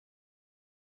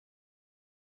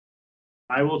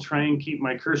I will try and keep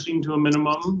my cursing to a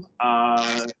minimum,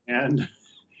 and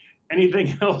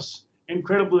anything else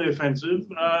incredibly offensive,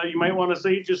 you might want to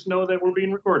say, just know that we're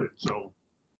being recorded. So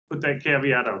put that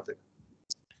caveat out there.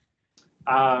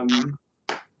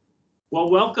 Well,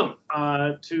 welcome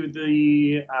to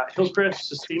the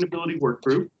Hillcrest Sustainability Work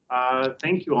Group.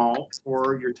 Thank you all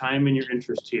for your time and your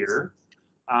interest here.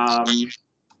 Have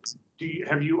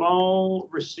you all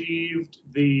received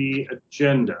the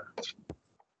agenda?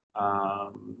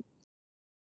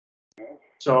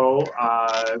 So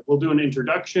we'll do an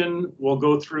introduction. We'll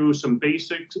go through some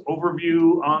basic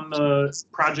overview on the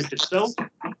project itself.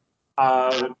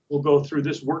 We'll go through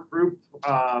this work group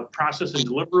process and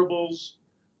deliverables.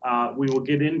 We will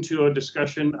get into a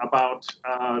discussion about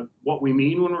what we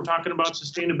mean when we're talking about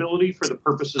sustainability for the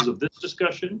purposes of this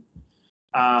discussion.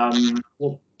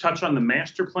 We'll touch on the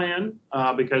master plan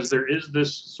because there is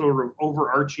this sort of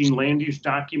overarching land use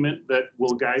document that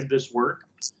will guide this work.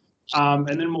 And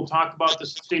then we'll talk about the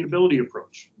sustainability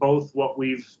approach, both what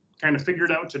we've kind of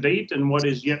figured out to date and what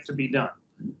is yet to be done.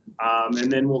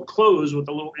 And then we'll close with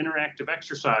a little interactive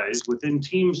exercise within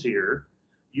teams here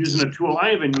using a tool I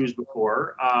haven't used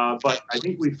before, but I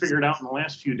think we figured out in the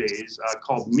last few days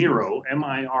called Miro,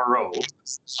 M-I-R-O.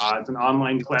 It's an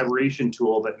online collaboration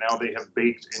tool that now they have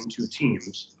baked into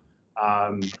Teams.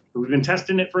 We've been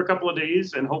testing it for a couple of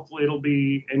days, and hopefully it'll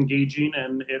be engaging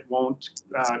and it won't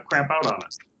crap out on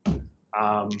us.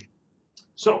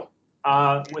 So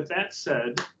with that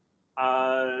said,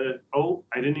 oh,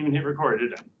 I didn't even hit record,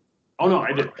 did I? Oh no,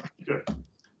 I did. Good.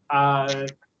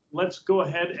 Let's go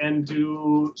ahead and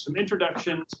do some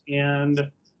introductions,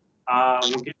 and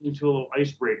we'll get into a little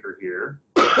icebreaker here.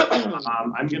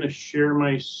 I'm going to share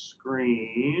my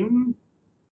screen.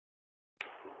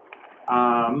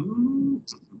 And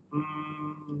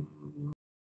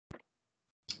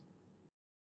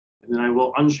then I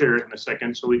will unshare it in a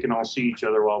second so we can all see each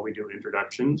other while we do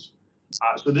introductions.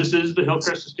 So this is the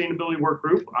Hillcrest Sustainability Work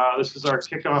Group. This is our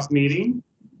kickoff meeting.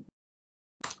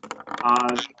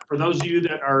 For those of you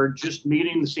that are just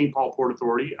meeting the St. Paul Port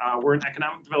Authority, we're an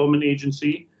economic development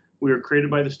agency. We were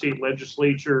created by the state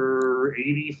legislature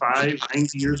 85,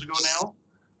 90 years ago now,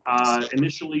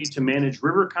 initially to manage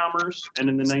river commerce. And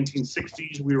in the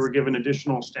 1960s, we were given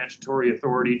additional statutory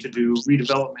authority to do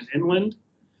redevelopment inland.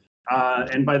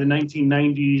 And by the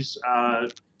 1990s,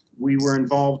 we were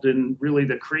involved in really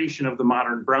the creation of the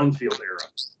modern brownfield era.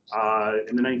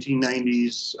 In the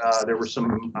 1990s, there were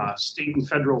some state and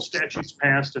federal statutes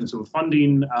passed and some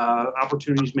funding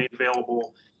opportunities made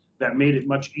available that made it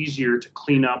much easier to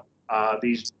clean up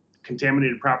these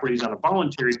contaminated properties on a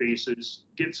voluntary basis,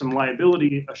 get some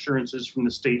liability assurances from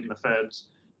the state and the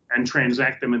feds, and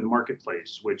transact them in the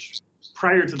marketplace, which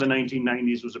prior to the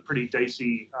 1990s was a pretty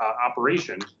dicey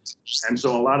operation. And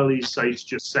so a lot of these sites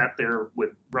just sat there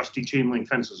with rusty chain link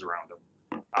fences around them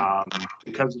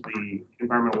because of the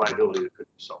environmental liability that could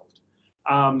be solved.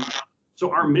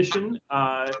 So our mission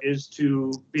is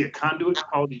to be a conduit to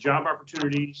quality job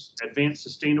opportunities, advance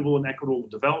sustainable and equitable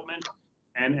development,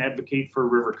 and advocate for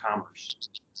river commerce.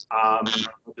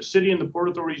 The city and the Port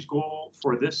Authority's goal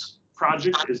for this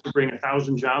project is to bring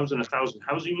 1,000 jobs and 1,000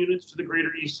 housing units to the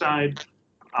Greater East Side.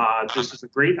 This is a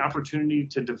great opportunity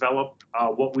to develop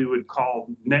what we would call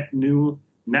net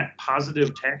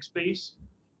positive tax base.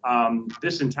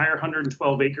 This entire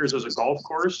 112 acres is a golf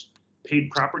course, paid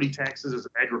property taxes as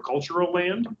agricultural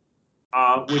land,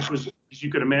 which was, as you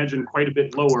could imagine, quite a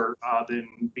bit lower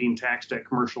than being taxed at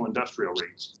commercial industrial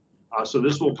rates. So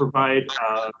this will provide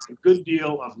a good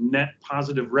deal of net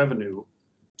positive revenue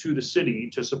to the city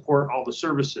to support all the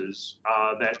services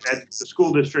that at the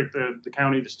school district, the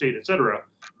county, the state, et cetera,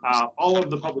 all of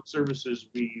the public services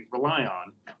we rely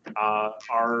on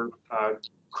are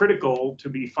critical to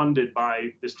be funded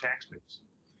by this tax base.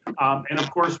 And of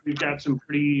course, we've got some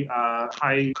pretty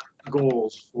high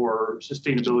goals for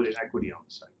sustainability and equity on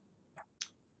the site.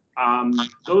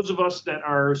 Those of us that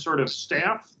are sort of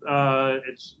staff,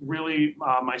 it's really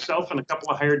myself and a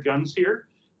couple of hired guns here.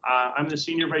 I'm the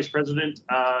Senior Vice President.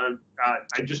 I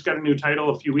just got a new title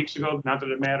a few weeks ago, not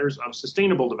that it matters, of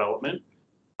Sustainable Development.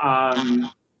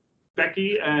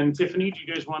 Becky and Tiffany, do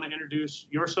you guys want to introduce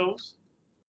yourselves?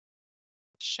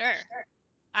 Sure.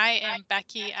 I am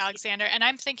Becky Alexander, and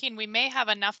I'm thinking we may have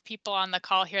enough people on the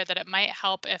call here that it might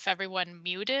help if everyone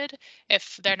muted,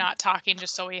 if they're not talking,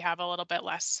 just so we have a little bit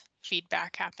less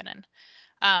feedback happening.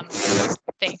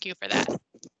 Thank you for that.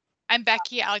 I'm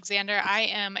Becky Alexander. I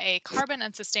am a carbon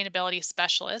and sustainability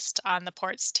specialist on the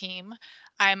Ports team.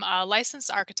 I'm a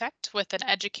licensed architect with an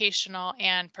educational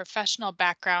and professional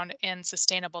background in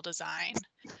sustainable design.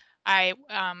 I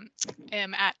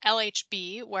am at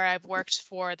LHB, where I've worked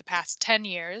for the past 10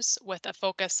 years with a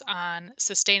focus on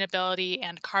sustainability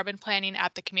and carbon planning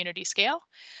at the community scale.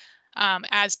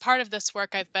 As part of this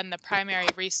work, I've been the primary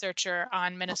researcher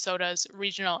on Minnesota's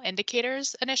Regional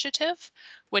Indicators Initiative,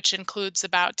 which includes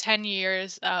about 10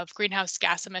 years of greenhouse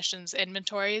gas emissions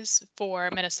inventories for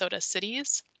Minnesota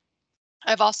cities.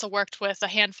 I've also worked with a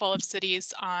handful of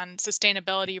cities on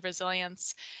sustainability,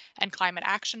 resilience, and climate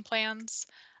action plans.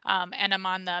 And I'm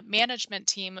on the management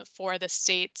team for the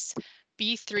state's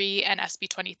B3 and SB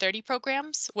 2030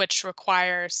 programs, which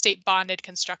require state bonded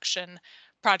construction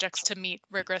projects to meet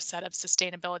rigorous set of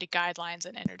sustainability guidelines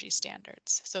and energy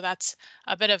standards. So that's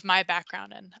a bit of my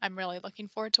background, and I'm really looking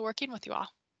forward to working with you all.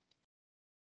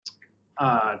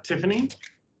 Tiffany?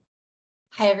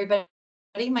 Hi, everybody.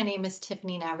 My name is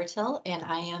Tiffany Navratil, and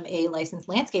I am a licensed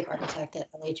landscape architect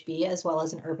at LHB as well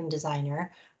as an urban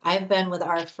designer. I've been with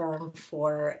our firm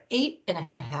for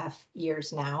 8.5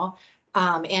 years now.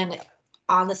 And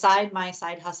on the side, my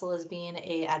side hustle is being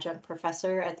an adjunct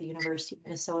professor at the University of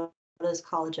Minnesota's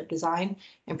College of Design.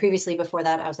 And previously, before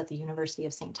that, I was at the University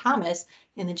of St. Thomas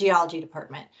in the geology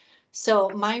department. So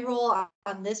my role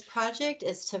on this project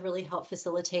is to really help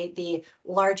facilitate the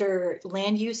larger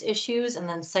land use issues and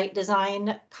then site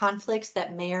design conflicts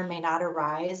that may or may not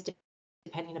arise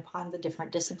depending upon the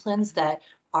different disciplines that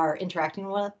are interacting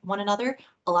with one another.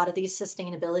 A lot of these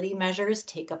sustainability measures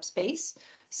take up space.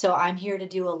 So I'm here to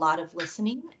do a lot of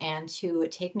listening and to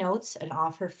take notes and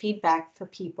offer feedback for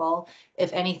people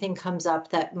if anything comes up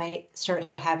that might start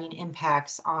having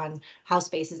impacts on how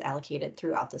space is allocated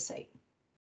throughout the site.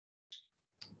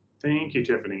 Thank you,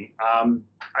 Tiffany.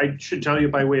 I should tell you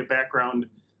by way of background,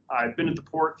 I've been at the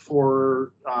port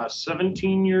for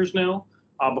 17 years now.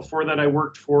 Before that, I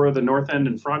worked for the North End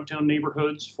and Frogtown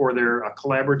neighborhoods for their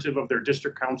collaborative of their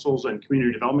district councils and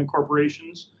community development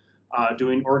corporations,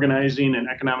 doing organizing and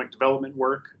economic development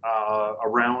work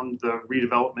around the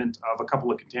redevelopment of a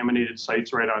couple of contaminated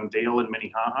sites right on Dale and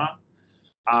Minnehaha.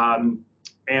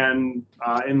 And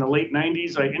in the late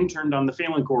 90s, I interned on the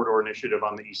Phelan Corridor Initiative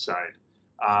on the east side.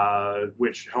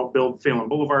 Which helped build Phelan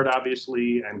Boulevard,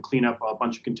 obviously, and clean up a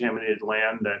bunch of contaminated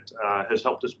land that has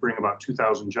helped us bring about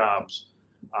 2,000 jobs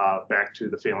back to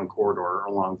the Phelan Corridor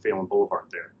along Phelan Boulevard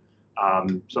there.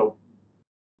 So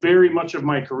very much of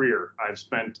my career I've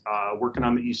spent working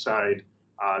on the east side,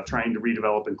 trying to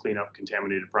redevelop and clean up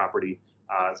contaminated property.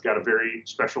 It's got a very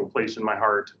special place in my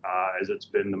heart, as it's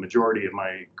been the majority of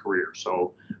my career.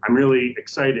 So I'm really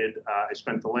excited. I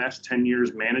spent the last 10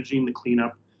 years managing the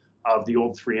cleanup of the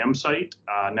old 3M site,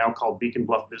 now called Beacon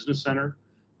Bluff Business Center.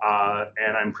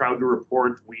 And I'm proud to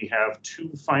report we have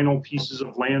 2 final pieces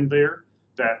of land there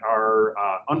that are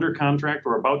under contract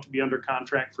or about to be under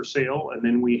contract for sale. And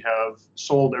then we have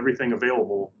sold everything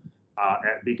available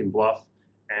at Beacon Bluff.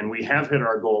 And we have hit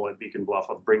our goal at Beacon Bluff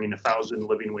of bringing 1,000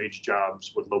 living wage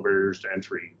jobs with low barriers to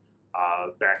entry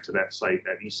back to that site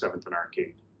at East 7th and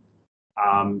Arcade.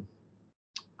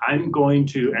 I'm going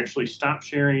to actually stop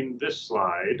sharing this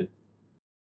slide,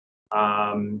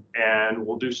 and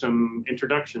we'll do some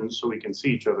introductions so we can see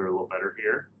each other a little better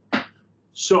here.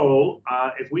 So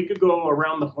if we could go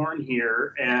around the horn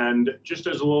here, and just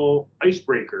as a little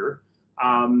icebreaker,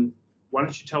 why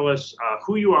don't you tell us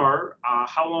who you are,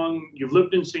 how long you've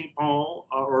lived in St. Paul,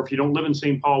 or if you don't live in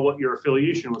St. Paul, what your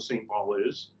affiliation with St. Paul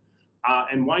is,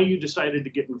 and why you decided to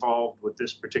get involved with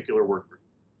this particular work group.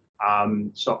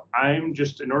 So I'm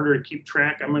just, in order to keep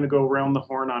track, I'm going to go around the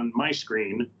horn on my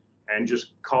screen and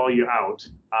just call you out.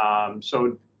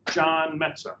 So John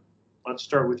Metza, let's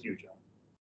start with you, John.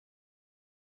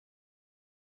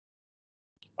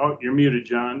 Oh, you're muted,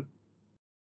 John.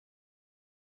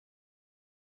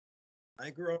 I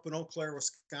grew up in Eau Claire,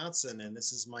 Wisconsin, and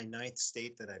this is my 9th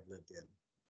state that I've lived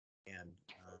in. And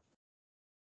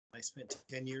I spent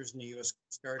 10 years in the U.S.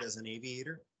 Coast Guard as an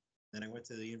aviator. Then I went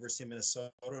to the University of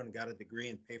Minnesota and got a degree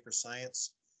in paper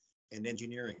science and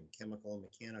engineering, chemical and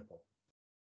mechanical.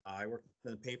 I worked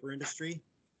in the paper industry.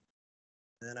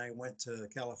 Then I went to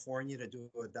California to do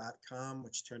a .com,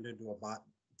 which turned into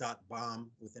a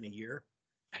 .bomb within a year,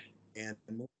 and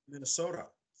moved to Minnesota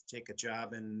to take a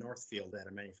job in Northfield at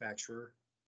a manufacturer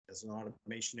as an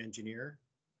automation engineer.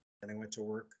 Then I went to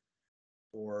work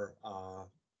for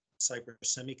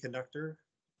Cypress Semiconductor,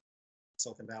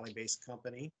 Silicon Valley-based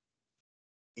company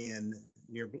in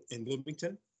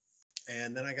Bloomington.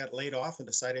 And then I got laid off and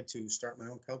decided to start my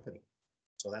own company.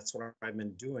 So that's what I've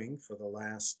been doing for the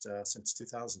last, since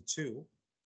 2002,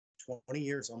 20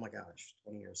 years. Oh my gosh,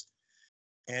 20 years.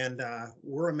 And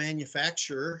we're a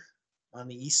manufacturer on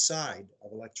the east side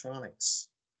of electronics,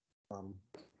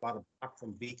 about a block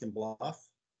from Beacon Bluff.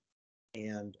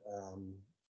 And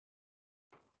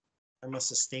I'm a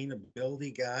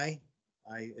sustainability guy.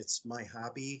 It's my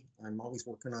hobby. I'm always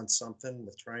working on something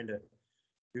with trying to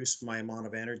reduce my amount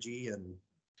of energy and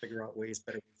figure out better ways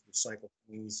to recycle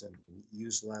things and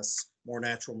use more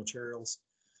natural materials.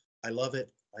 I love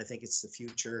it. I think it's the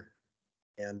future,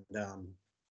 and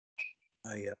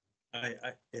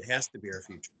it has to be our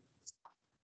future.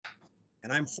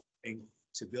 And I'm hoping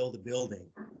to build a building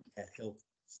at Hillcrest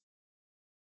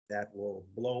that will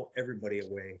blow everybody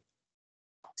away,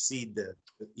 exceed the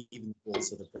even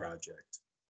goals of the project,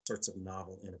 sorts of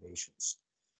novel innovations,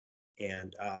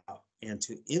 and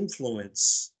to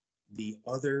influence the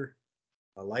other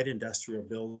light industrial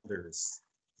builders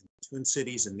in the Twin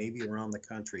Cities and maybe around the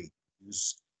country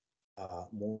use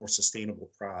more sustainable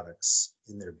products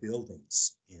in their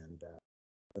buildings, and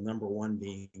the number one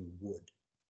being wood.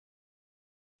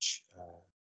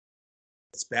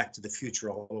 It's back to the future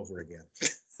all over again.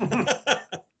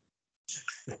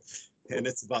 And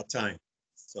it's about time.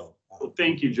 So well,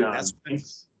 thank you, John.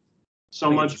 Thanks so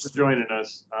much for joining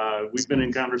us. We've been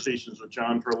in conversations with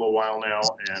John for a little while now,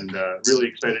 and really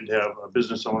excited to have a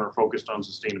business owner focused on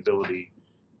sustainability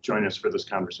join us for this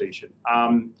conversation.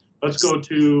 Let's go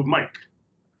to Mike.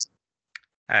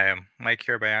 Hi, I'm Mike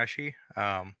Hirabayashi.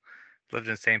 Lived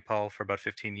in St. Paul for about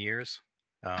 15 years.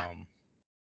 I'm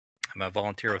a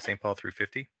volunteer with St. Paul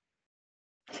 350.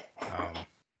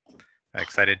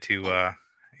 Excited to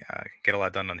get a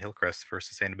lot done on Hillcrest for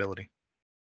sustainability.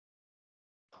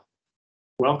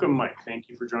 Welcome, Mike. Thank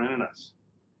you for joining us.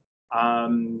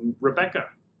 Rebecca.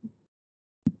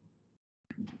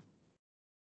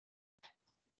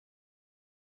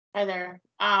 Hi there.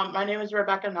 My name is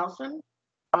Rebecca Nelson.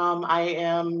 I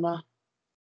am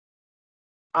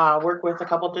work with a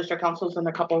couple district councils and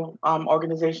a couple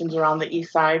organizations around the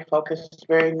east side, focused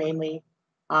very mainly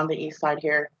on the east side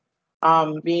here.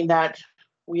 Being that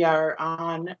we are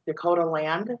on Dakota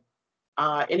land,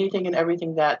 anything and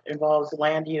everything that involves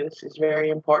land use is very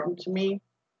important to me,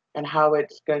 and how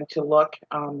it's going to look,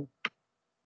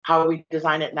 how we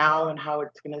design it now and how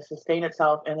it's going to sustain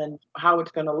itself, and then how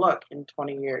it's going to look in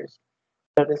 20 years.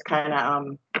 So this kind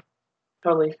of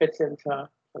totally fits into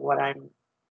what I'm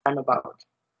about.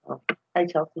 So, hi,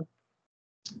 Chelsea.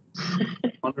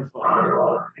 Wonderful.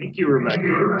 Thank you,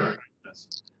 Rebecca.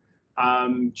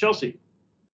 Chelsea.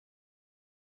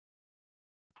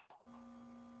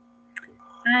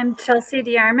 I'm Chelsea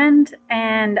DeArmond,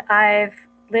 and I've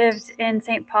lived in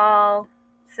St. Paul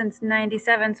since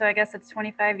 '97, so I guess it's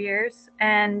 25 years,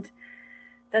 and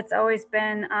that's always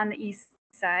been on the east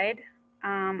side.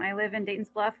 I live in Dayton's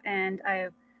Bluff, and I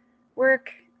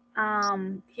work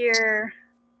here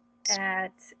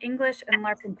at English and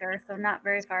Larpenteur, so not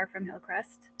very far from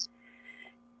Hillcrest.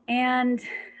 And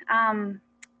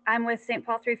I'm with St.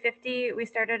 Paul 350. We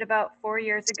started about 4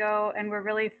 years ago, and we're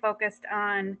really focused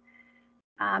on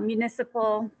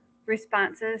municipal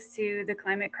responses to the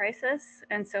climate crisis.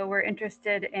 And so we're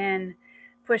interested in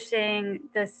pushing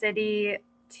the city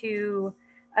to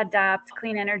adopt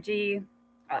clean energy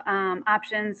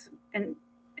options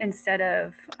instead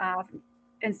of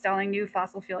installing new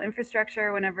fossil fuel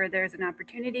infrastructure whenever there's an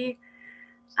opportunity.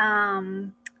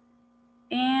 And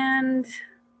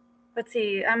let's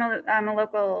see, I'm a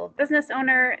local business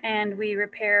owner, and we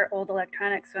repair old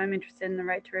electronics. So I'm interested in the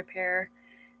right to repair.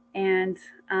 And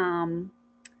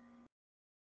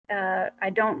I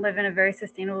don't live in a very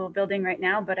sustainable building right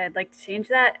now, but I'd like to change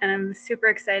that. And I'm super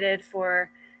excited for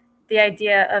the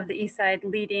idea of the East Side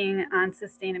leading on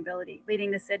sustainability,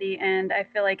 leading the city. And I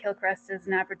feel like Hillcrest is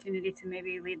an opportunity to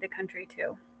maybe lead the country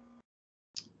too.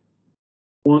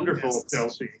 Wonderful,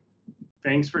 Chelsea.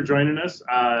 Thanks for joining us.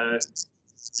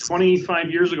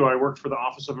 25 years ago, I worked for the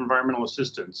Office of Environmental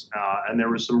Assistance, and there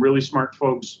were some really smart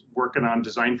folks working on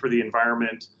design for the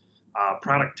environment,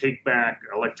 product take back,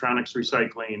 electronics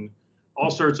recycling, all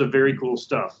sorts of very cool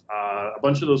stuff. A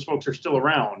bunch of those folks are still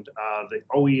around. The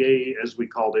OEA, as we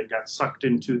called it, got sucked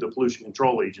into the Pollution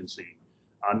Control Agency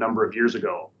a number of years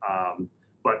ago.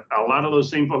 But a lot of those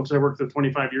same folks I worked with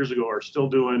 25 years ago are still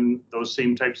doing those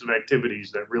same types of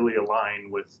activities that really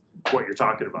align with what you're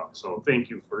talking about. So thank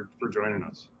you for joining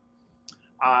us.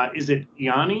 Is it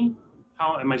Yanni?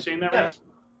 How am I saying that right?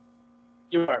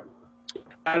 You are.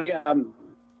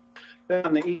 Been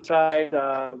on the east side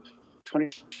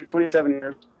 27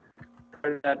 years.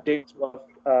 At Dayton's Bluff,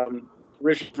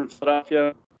 originally from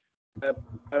Philadelphia.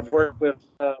 I've worked with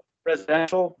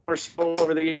residential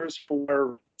over the years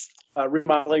for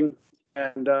remodeling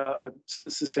and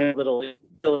sustainability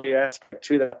aspect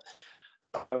to that.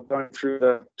 I've gone through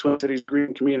the Twin Cities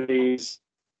green communities,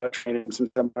 training some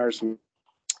seminars,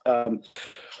 and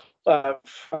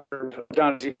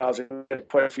down to housing,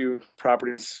 quite a few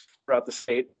properties throughout the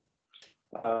state.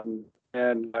 And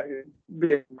it'd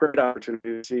be a great opportunity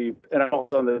to see, and I'm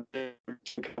also on the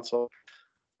council.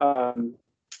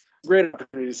 Great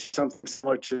opportunity to see something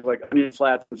similar to like Onion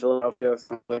Flats in Philadelphia,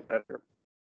 something like that.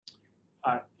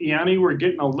 Yanni, we're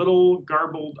getting a little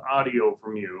garbled audio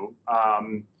from you.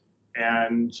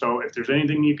 And so if there's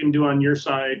anything you can do on your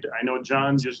side, I know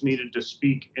John just needed to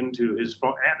speak into his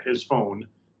phone at his phone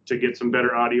to get some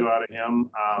better audio out of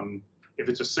him. If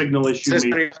it's a signal issue,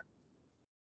 maybe.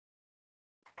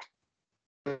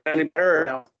 Any better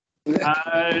now? No,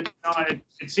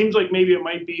 it seems like maybe it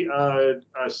might be a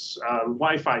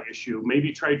Wi-Fi issue.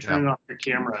 Maybe try turning off your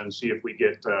camera and see if we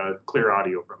get clear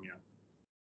audio from you.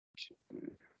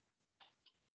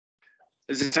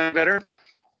 Does it sound better?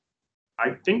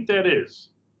 I think that is.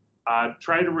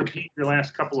 Try to repeat your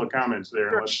last couple of comments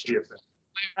there. Let's see if that.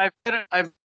 I've been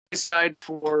side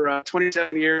for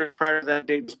 27 years prior to that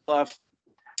date, Bluff,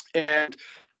 and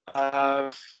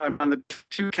I'm on the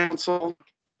 2 council,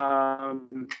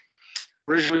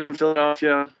 originally in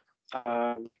Philadelphia,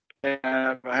 and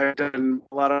I have done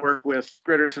a lot of work with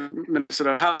Greater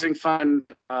Minnesota Housing Fund,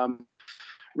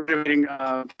 renovating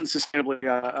sustainably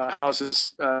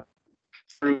houses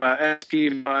through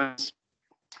SP funds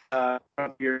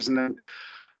years, and then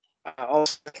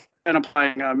also and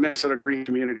applying Minnesota Green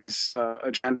Communities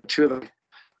agenda to them.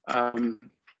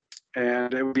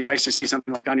 And it would be nice to see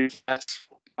something like Onion Flats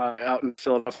out in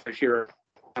Philadelphia here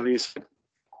on these.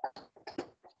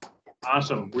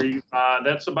 Awesome.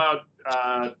 That's about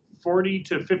 40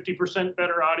 to 50%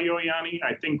 better audio, Yanni.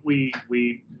 I think we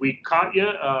caught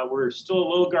you. We're still a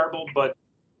little garbled, but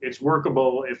it's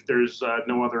workable if there's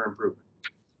no other improvement.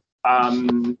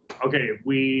 Okay,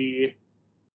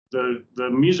 the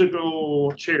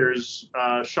musical chairs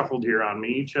shuffled here on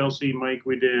me. Chelsea, Mike,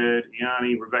 we did.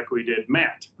 Yanni, Rebecca, we did.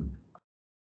 Matt.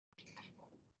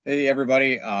 Hey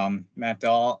everybody, Matt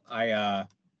Dahl. I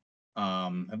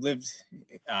have lived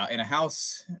in a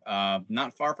house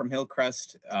not far from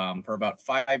Hillcrest for about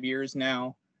 5 years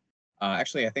now.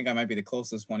 Actually, I think I might be the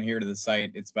closest one here to the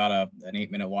site. It's about an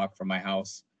 8-minute walk from my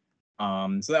house.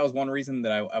 So that was one reason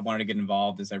that I wanted to get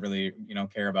involved, is I really,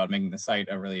 care about making the site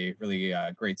a really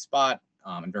great spot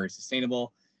and very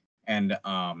sustainable. And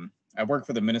I work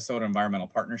for the Minnesota Environmental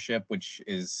Partnership, which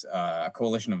is a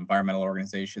coalition of environmental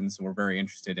organizations. So we're very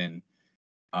interested in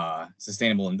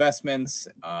sustainable investments,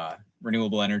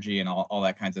 renewable energy, and all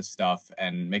that kinds of stuff,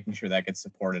 and making sure that gets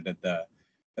supported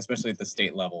especially at the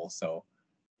state level. So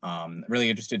really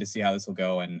interested to see how this will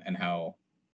go and how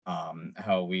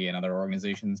we and other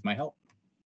organizations might help.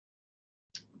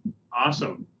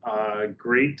 Awesome.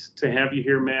 Great to have you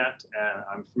here, Matt.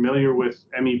 I'm familiar with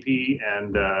MEP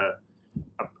and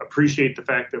appreciate the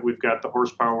fact that we've got the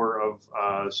horsepower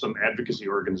of some advocacy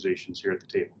organizations here at the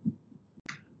table.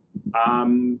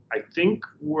 I think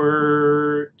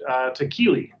we're to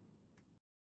Keely.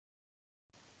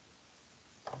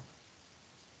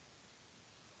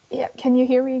 Yeah, can you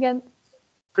hear me again?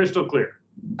 Crystal clear.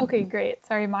 Okay, great.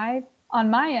 Sorry, on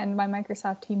my end, my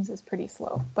Microsoft Teams is pretty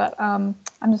slow, but I'm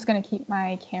just going to keep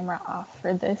my camera off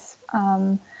for this.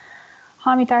 Hamitaki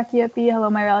hello,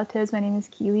 my relatives. My name is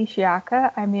Keely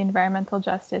Shiaka. I'm the environmental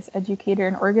justice educator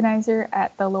and organizer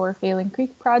at the Lower Failing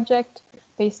Creek Project,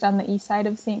 based on the east side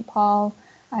of St. Paul.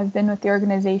 I've been with the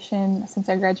organization since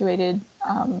I graduated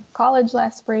college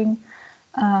last spring,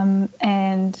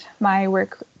 and my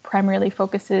work primarily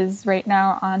focuses right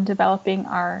now on developing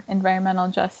our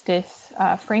environmental justice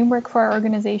framework for our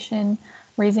organization,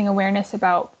 raising awareness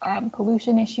about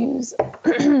pollution issues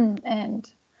and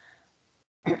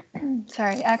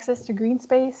access to green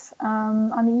space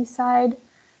on the east side,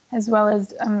 as well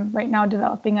as right now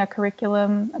developing a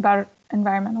curriculum about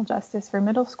environmental justice for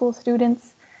middle school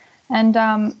students. And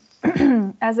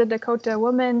as a Dakota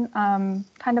woman,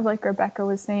 kind of like Rebecca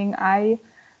was saying,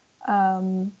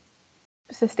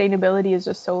 sustainability is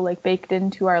just so baked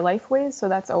into our life ways. So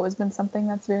that's always been something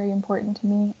that's very important to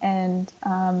me. And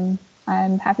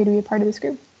I'm happy to be a part of this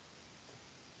group.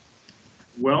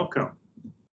 Welcome.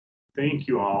 Thank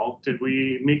you all. Did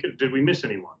we miss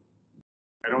anyone?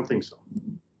 I don't think so.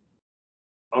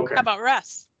 Okay. How about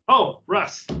Russ? Oh,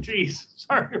 Russ. Geez.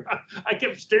 Sorry. I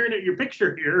kept staring at your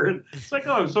picture here. And it's like,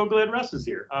 oh, I'm so glad Russ is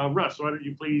here. Russ, why don't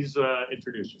you please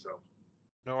introduce yourself?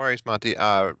 No worries, Monty.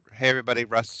 Hey, everybody.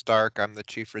 Russ Stark. I'm the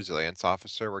Chief Resilience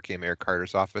Officer working in Mayor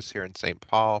Carter's office here in St.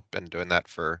 Paul. Been doing that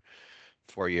for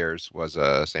 4 years. Was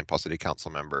a St. Paul City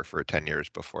Council member for 10 years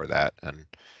before that. And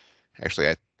actually,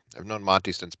 I've known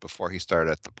Monty since before he started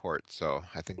at the port. So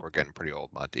I think we're getting pretty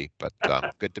old, Monty. But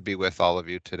good to be with all of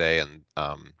you today. And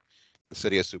the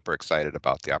city is super excited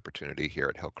about the opportunity here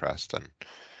at Hillcrest. And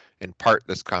in part,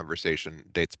 this conversation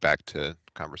dates back to a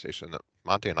conversation that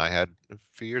Monty and I had a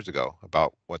few years ago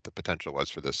about what the potential was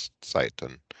for this site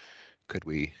and could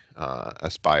we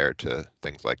aspire to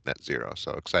things like net zero.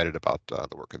 So excited about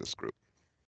the work of this group.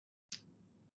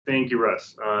 Thank you,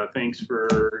 Russ. Thanks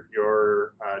for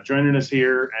your joining us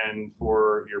here and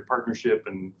for your partnership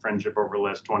and friendship over the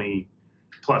last 20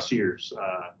 plus years.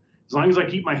 As long as I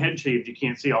keep my head shaved, you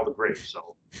can't see all the gray,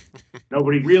 so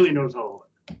nobody really knows all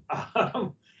of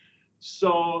it.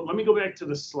 So let me go back to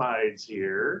the slides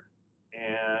here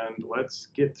and let's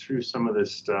get through some of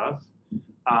this stuff.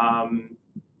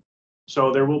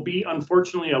 So there will be,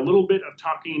 unfortunately, a little bit of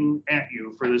talking at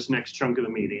you for this next chunk of the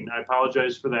meeting. I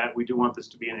apologize for that. We do want this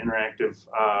to be an interactive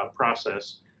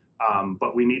process,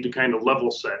 but we need to kind of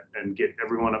level set and get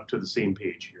everyone up to the same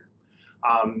page here.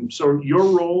 So your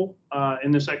role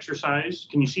in this exercise,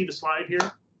 can you see the slide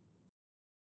here?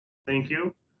 Thank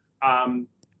you.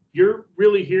 You're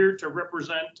really here to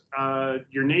represent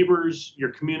your neighbors,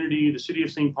 your community, the city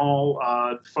of St. Paul,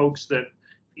 folks that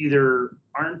either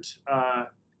aren't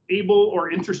able or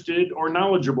interested or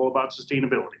knowledgeable about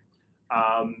sustainability.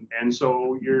 And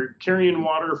so you're carrying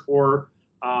water for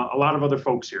a lot of other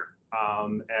folks here.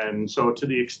 And so to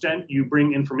the extent you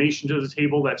bring information to the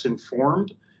table that's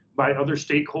informed by other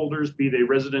stakeholders, be they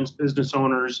residents, business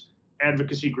owners,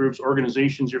 advocacy groups,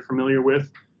 organizations you're familiar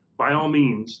with, by all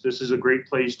means, this is a great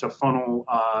place to funnel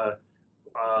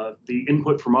the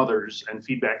input from others and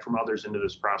feedback from others into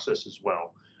this process as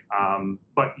well.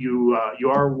 But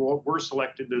we're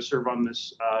selected to serve on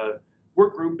this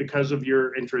work group because of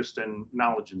your interest and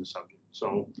knowledge in the subject.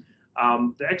 So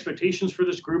the expectations for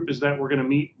this group is that we're going to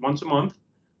meet once a month.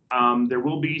 There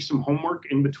will be some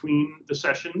homework in between the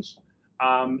sessions.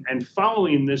 And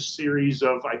following this series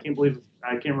of, I can't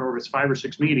remember if it's 5 or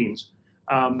 6 meetings,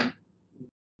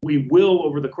 we will,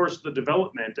 over the course of the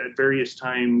development at various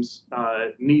times,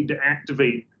 need to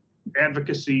activate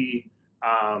advocacy,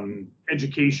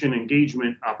 education,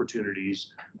 engagement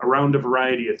opportunities around a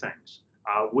variety of things.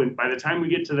 By the time we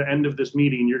get to the end of this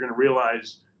meeting, you're going to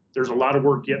realize there's a lot of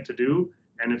work yet to do,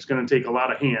 and it's going to take a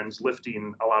lot of hands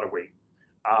lifting a lot of weight.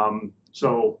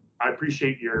 So I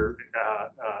appreciate your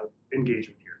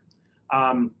engagement here.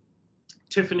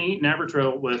 Tiffany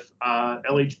Navratil with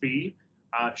LHB,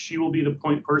 she will be the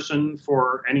point person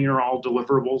for any or all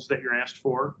deliverables that you're asked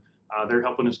for. They're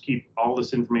helping us keep all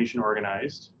this information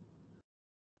organized.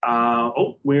 We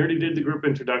already did the group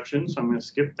introduction, so I'm going to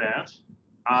skip that.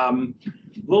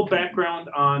 Little background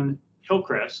on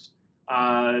Hillcrest.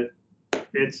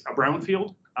 It's a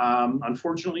brownfield.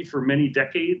 Unfortunately, for many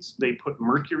decades, they put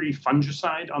mercury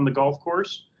fungicide on the golf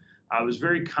course. It was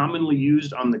very commonly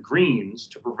used on the greens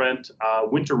to prevent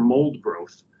winter mold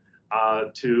growth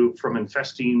from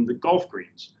infesting the golf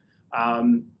greens.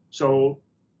 So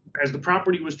as the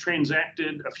property was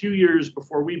transacted a few years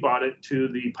before we bought it to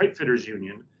the Pipe Fitters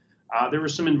Union, there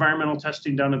was some environmental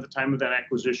testing done at the time of that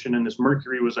acquisition, and this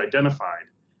mercury was identified.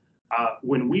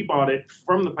 When we bought it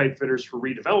from the pipe fitters for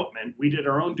redevelopment, we did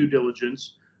our own due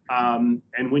diligence.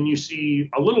 And when you see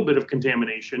a little bit of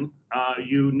contamination,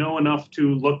 you know enough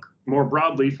to look more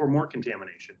broadly for more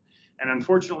contamination. And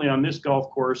unfortunately, on this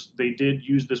golf course, they did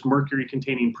use this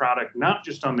mercury-containing product, not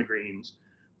just on the greens,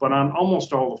 but on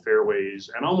almost all the fairways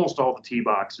and almost all the tee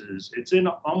boxes. It's in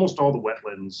almost all the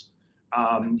wetlands.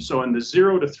 So in the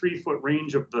 0 to 3 foot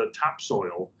range of the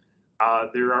topsoil,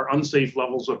 there are unsafe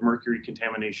levels of mercury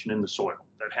contamination in the soil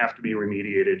that have to be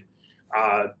remediated.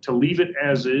 To leave it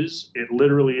as is, it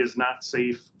literally is not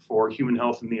safe for human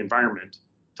health and the environment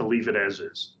to leave it as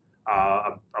is.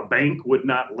 A bank would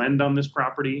not lend on this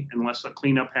property unless a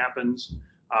cleanup happens.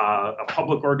 A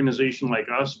public organization like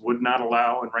us would not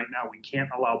allow, and right now we can't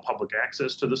allow public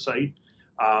access to the site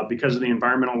because of the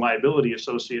environmental liability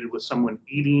associated with someone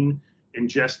eating,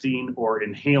 ingesting, or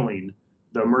inhaling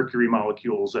the mercury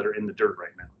molecules that are in the dirt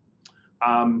right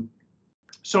now.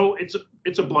 So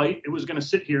it's a blight. It was going to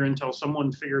sit here until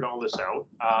someone figured all this out.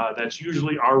 That's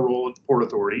usually our role at the Port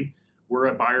Authority. We're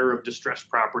a buyer of distressed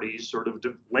properties, sort of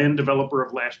land developer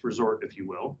of last resort, if you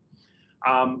will.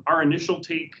 Our initial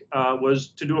take was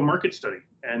to do a market study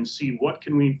and see what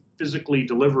can we physically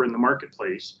deliver in the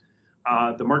marketplace.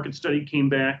 The market study came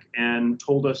back and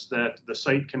told us that the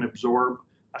site can absorb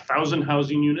 1,000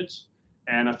 housing units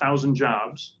and 1,000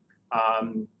 jobs.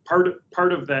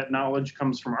 Part of that knowledge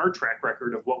comes from our track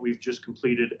record of what we've just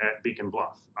completed at Beacon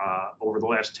Bluff over the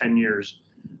last 10 years,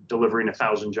 delivering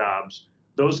 1,000 jobs.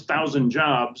 Those 1,000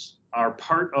 jobs are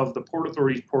part of the Port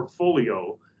Authority's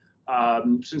portfolio.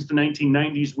 Since the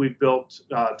 1990s, we've built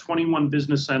 21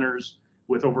 business centers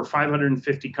with over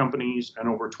 550 companies and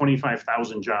over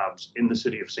 25,000 jobs in the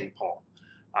city of St. Paul.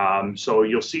 So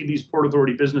you'll see these Port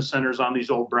Authority business centers on these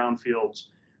old brownfields.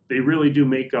 they really do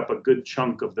make up a good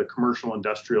chunk of the commercial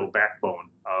industrial backbone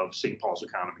of St. Paul's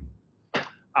economy.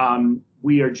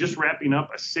 We are just wrapping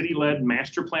up a city-led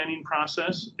master planning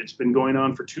process. It's been going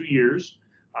on for 2 years.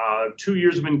 2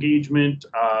 years of engagement.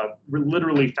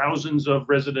 Literally thousands of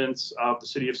residents of the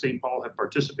city of St. Paul have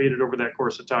participated over that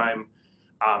course of time.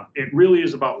 It really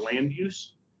is about land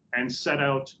use and set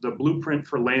out the blueprint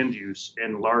for land use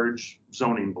in large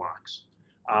zoning blocks.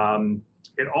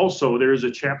 It also, there's a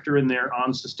chapter in there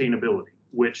on sustainability,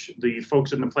 which the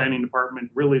folks in the planning department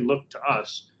really looked to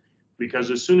us, because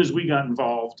as soon as we got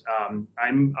involved,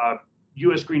 I'm a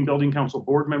U.S. Green Building Council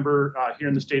board member here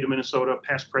in the state of Minnesota,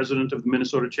 past president of the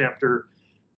Minnesota chapter.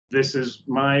 This is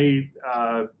my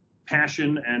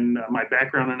passion and my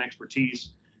background and expertise.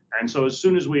 And so as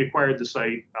soon as we acquired the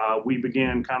site, we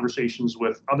began conversations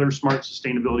with other smart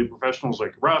sustainability professionals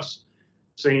like Russ,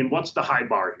 saying, what's the high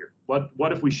bar here?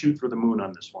 What if we shoot for the moon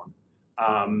on this one?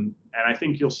 And I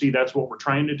think you'll see that's what we're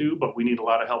trying to do, but we need a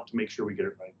lot of help to make sure we get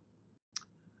it right.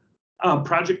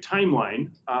 Project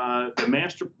timeline, the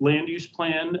master land use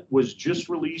plan was just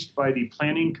released by the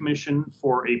Planning Commission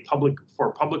for public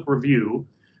review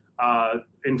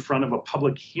in front of a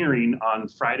public hearing on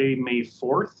Friday, May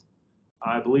 4th.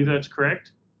 I believe that's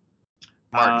correct.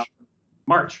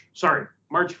 March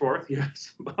 4th,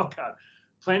 yes. Oh God.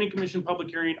 Planning Commission public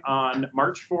hearing on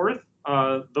March 4th.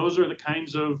 Those are the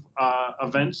kinds of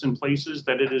events and places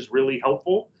that it is really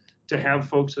helpful to have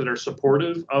folks that are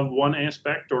supportive of one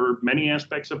aspect or many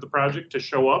aspects of the project to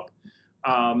show up.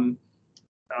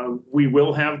 We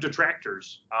will have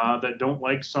detractors that don't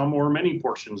like some or many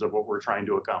portions of what we're trying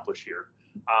to accomplish here.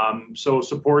 So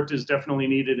support is definitely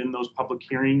needed in those public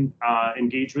hearing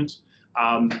engagements.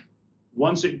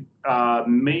 Once it,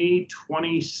 May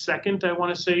 22nd, I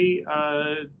want to say,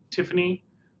 Tiffany,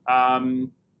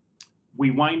 we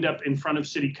wind up in front of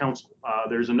City Council.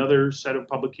 There's another set of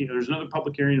public hearing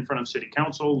in front of City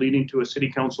Council, leading to a City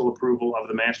Council approval of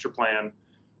the master plan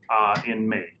in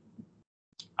May.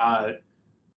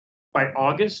 By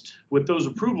August, with those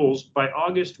approvals, by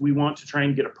August, we want to try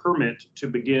and get a permit to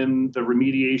begin the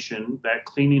remediation, that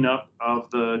cleaning up of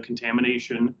the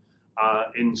contamination.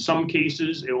 In some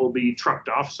cases, it will be trucked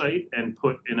off-site and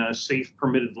put in a safe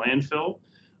permitted landfill.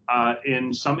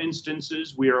 In some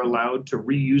instances, we are allowed to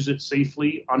reuse it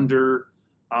safely under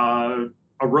a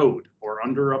road or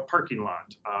under a parking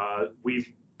lot. We've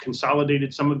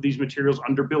consolidated some of these materials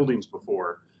under buildings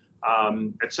before,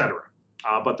 et cetera.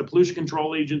 But the Pollution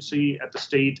Control Agency at the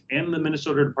state and the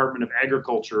Minnesota Department of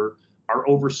Agriculture are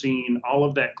overseeing all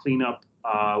of that cleanup,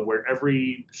 where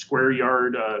every square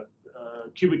yard,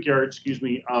 cubic yard, excuse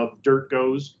me, of dirt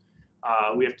goes.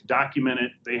 We have to document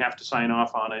it. They have to sign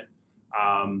off on it.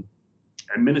 And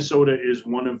Minnesota is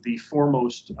one of the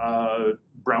foremost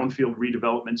brownfield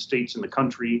redevelopment states in the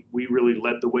country. We really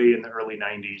led the way in the early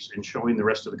 90s in showing the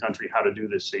rest of the country how to do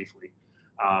this safely.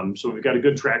 So we've got a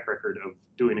good track record of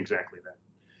doing exactly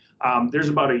that. There's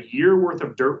about a year worth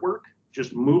of dirt work,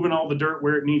 just moving all the dirt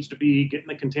where it needs to be, getting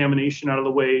the contamination out of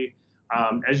the way.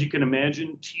 As you can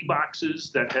imagine, tee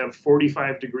boxes that have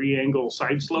 45-degree angle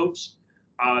side slopes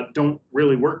don't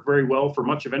really work very well for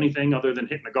much of anything other than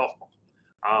hitting a golf ball.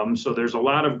 So there's a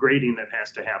lot of grading that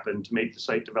has to happen to make the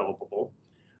site developable.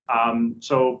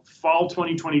 So fall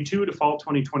 2022 to fall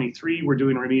 2023, we're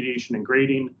doing remediation and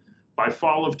grading. By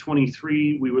fall of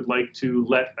 23, we would like to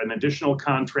let an additional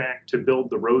contract to build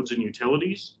the roads and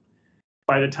utilities.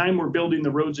 By the time we're building the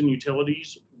roads and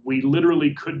utilities, we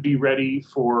literally could be ready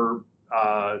for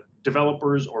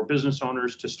developers or business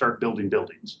owners to start building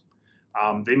buildings.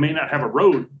 They may not have a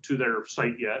road to their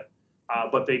site yet,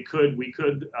 but we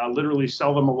could literally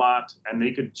sell them a lot and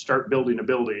they could start building a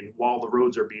building while the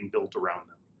roads are being built around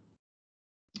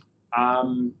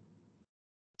them.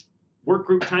 Work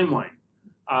group timeline.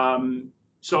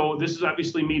 So this is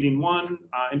obviously meeting one,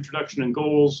 introduction and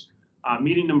goals.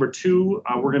 Meeting number two,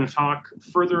 we're going to talk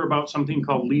further about something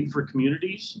called Lead for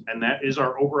Communities, and that is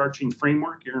our overarching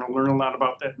framework. You're going to learn a lot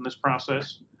about that in this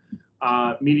process.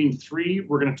 Meeting three,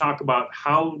 we're going to talk about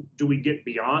how do we get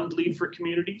beyond Lead for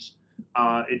Communities.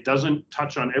 It doesn't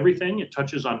touch on everything. It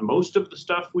touches on most of the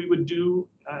stuff we would do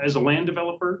as a land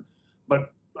developer,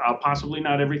 but possibly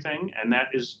not everything. And that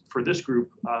is for this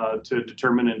group to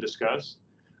determine and discuss.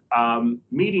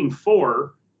 Meeting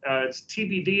four, it's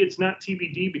TBD. It's not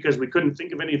TBD because we couldn't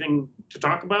think of anything to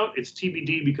talk about. It's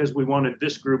TBD because we wanted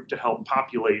this group to help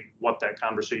populate what that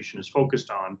conversation is focused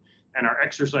on. And our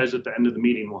exercise at the end of the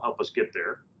meeting will help us get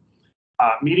there.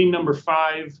 Meeting number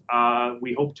five,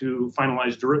 we hope to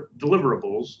finalize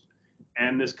deliverables.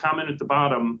 And this comment at the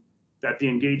bottom that the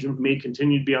engagement may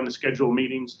continue to be on the scheduled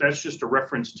meetings, that's just a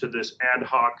reference to this ad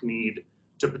hoc need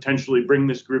to potentially bring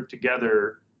this group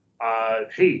together.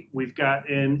 Hey, we've got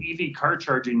an EV car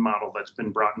charging model that's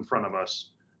been brought in front of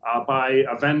us by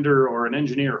a vendor or an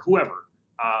engineer, whoever.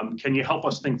 Can you help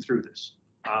us think through this?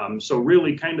 So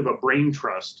really kind of a brain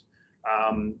trust.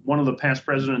 One of the past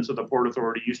presidents of the Port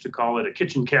Authority used to call it a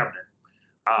kitchen cabinet.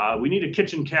 We need a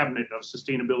kitchen cabinet of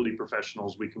sustainability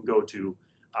professionals we can go to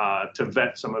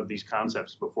vet some of these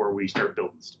concepts before we start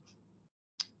building stuff.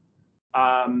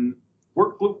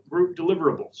 Work group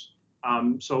deliverables.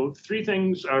 So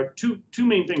two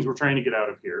main things we're trying to get out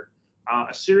of here.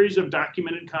 A series of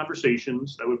documented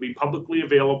conversations that would be publicly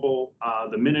available,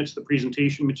 the minutes, the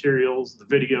presentation materials, the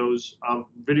videos,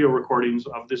 video recordings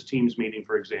of this Teams meeting,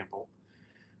 for example.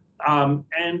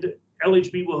 And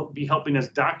LHB will be helping us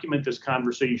document this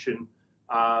conversation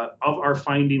of our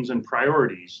findings and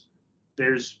priorities.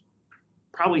 There's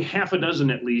probably half a dozen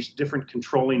at least different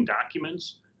controlling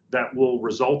documents that will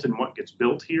result in what gets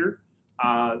built here,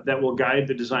 that will guide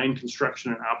the design,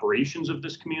 construction, and operations of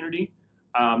this community.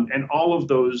 And all of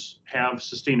those have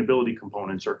sustainability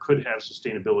components or could have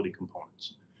sustainability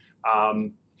components.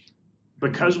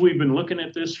 Because we've been looking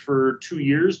at this for 2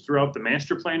 years throughout the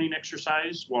master planning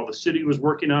exercise, while the city was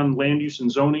working on land use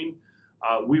and zoning,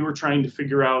 we were trying to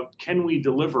figure out, can we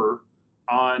deliver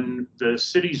on the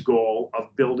city's goal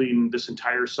of building this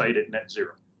entire site at net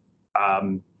zero?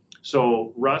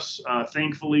 So Russ,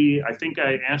 thankfully, I think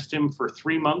I asked him for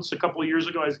 3 months a couple of years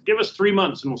ago. I said, give us 3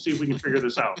 months and we'll see if we can figure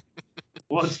this out.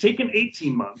 Well, it's taken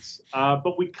 18 months,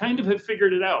 but we kind of have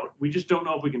figured it out. We just don't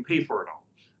know if we can pay for it all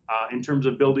in terms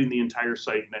of building the entire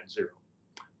site net zero.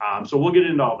 So we'll get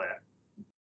into all that.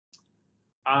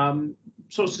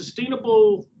 So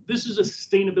sustainable, this is a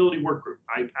sustainability work group.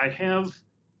 I have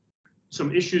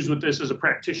some issues with this as a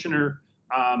practitioner.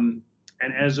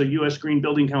 And as a U.S. Green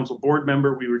Building Council board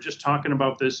member, we were just talking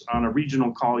about this on a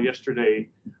regional call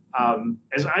yesterday.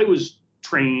 As I was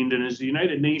trained and as the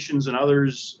United Nations and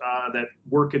others that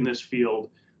work in this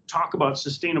field talk about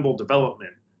sustainable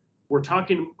development, we're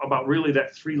talking about really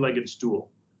that three-legged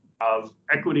stool of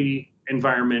equity,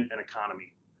 environment, and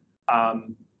economy.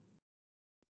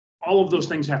 All of those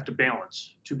things have to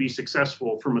balance to be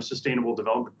successful from a sustainable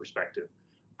development perspective.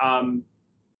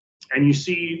 And you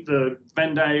see the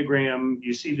Venn diagram,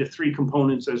 you see the three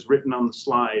components as written on the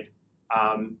slide.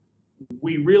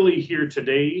 We really here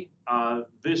today,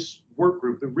 this work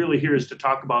group that really here is to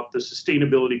talk about the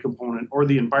sustainability component or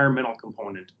the environmental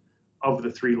component of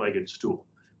the three-legged stool.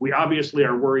 We obviously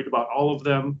are worried about all of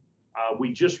them.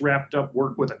 We just wrapped up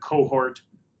work with a cohort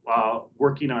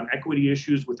working on equity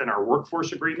issues within our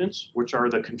workforce agreements, which are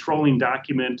the controlling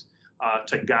document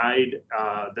to guide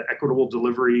the equitable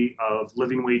delivery of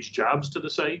living wage jobs to the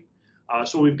site.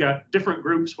 So we've got different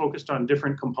groups focused on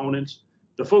different components.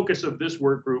 The focus of this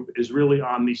work group is really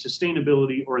on the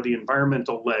sustainability or the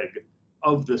environmental leg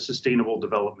of the sustainable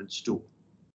development stool.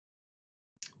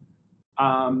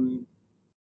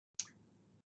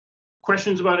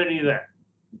 Questions about any of that?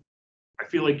 I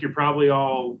feel like you're probably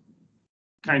all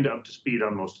kind of up to speed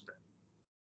on most of that.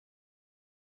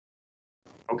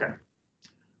 Okay.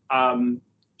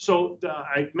 So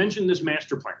I mentioned this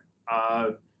master plan.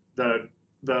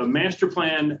 The master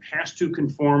plan has to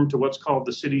conform to what's called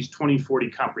the city's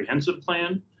 2040 comprehensive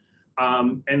plan.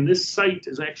 And this site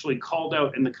is actually called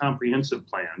out in the comprehensive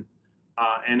plan.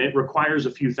 And it requires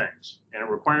a few things. And it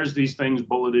requires these things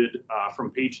bulleted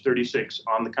from page 36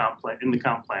 on the comp plan, in the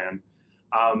comp plan.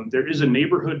 There is a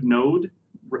neighborhood node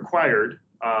required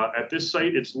at this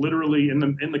site. It's literally in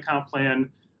the comp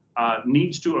plan.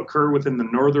 Needs to occur within the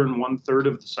northern 1/3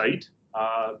 of the site,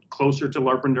 closer to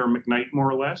Larpenteur McKnight, more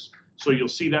or less. So you'll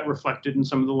see that reflected in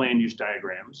some of the land use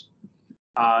diagrams.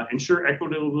 Ensure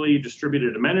equitably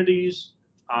distributed amenities,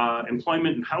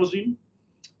 employment and housing,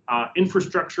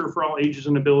 infrastructure for all ages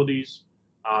and abilities.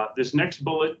 This next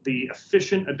bullet, the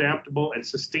efficient, adaptable, and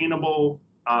sustainable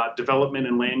development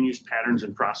and land use patterns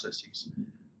and processes.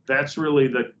 That's really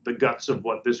the guts of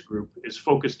what this group is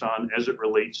focused on as it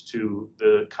relates to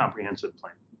the comprehensive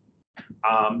plan.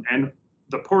 And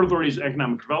the Port Authority's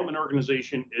Economic Development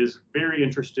Organization is very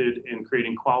interested in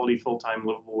creating quality, full-time,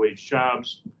 livable wage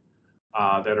jobs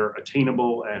that are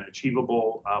attainable and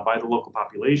achievable by the local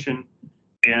population.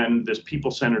 And this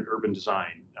people-centered urban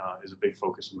design is a big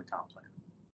focus in the comp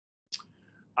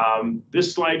plan.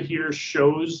 This slide here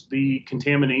shows the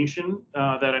contamination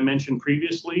that I mentioned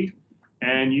previously.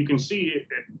 And you can see it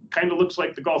kind of looks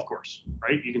like the golf course,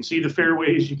 right? You can see the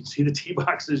fairways, you can see the tee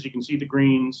boxes, you can see the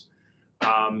greens.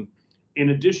 In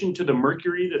addition to the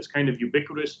mercury that's kind of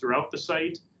ubiquitous throughout the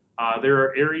site, there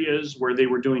are areas where they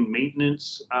were doing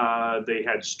maintenance. They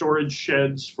had storage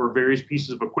sheds for various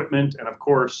pieces of equipment. And of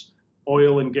course,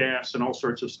 oil and gas and all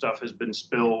sorts of stuff has been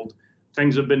spilled.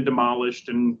 Things have been demolished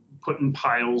and put in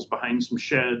piles behind some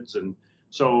sheds. And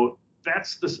so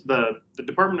that's the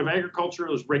Department of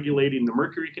Agriculture is regulating the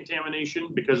mercury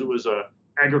contamination because it was a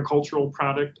agricultural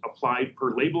product applied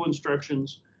per label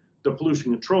instructions. The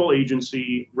Pollution Control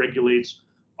Agency regulates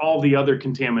all the other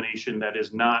contamination that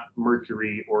is not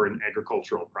mercury or an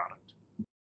agricultural product.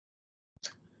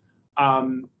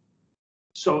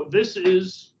 So this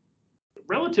is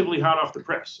relatively hot off the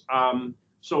press.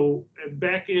 So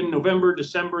back in November,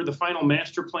 December, the final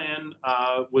master plan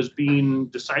was being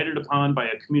decided upon by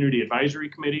a community advisory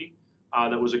committee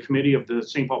that was a committee of the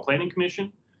St. Paul Planning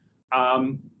Commission.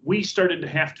 We started to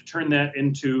have to turn that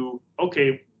into,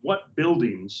 okay, what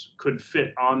buildings could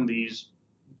fit on these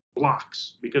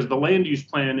blocks? Because the land use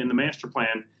plan in the master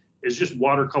plan is just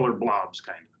watercolor blobs,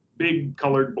 kind of big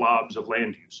colored blobs of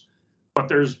land use. But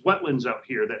there's wetlands out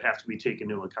here that have to be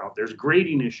taken into account. There's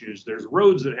grading issues. There's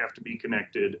roads that have to be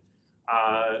connected.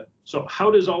 So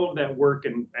how does all of that work?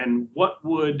 And what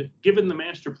would, given the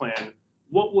master plan,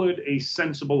 what would a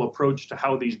sensible approach to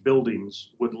how these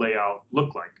buildings would lay out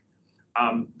look like?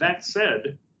 That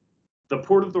said, the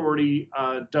Port Authority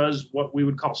does what we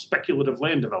would call speculative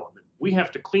land development. We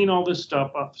have to clean all this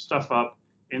stuff up,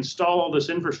 install all this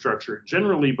infrastructure,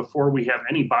 generally before we have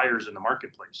any buyers in the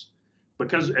marketplace.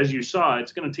 Because as you saw,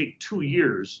 it's going to take 2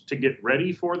 years to get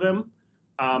ready for them.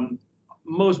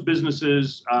 Most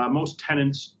businesses, most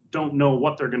tenants don't know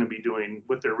what they're going to be doing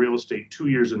with their real estate 2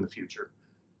 years in the future.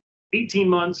 18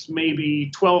 months,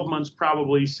 maybe 12 months,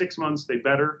 probably 6 months, they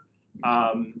better.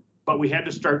 But we had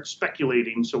to start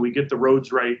speculating so we get the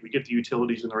roads right, we get the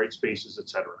utilities in the right spaces, et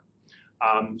cetera.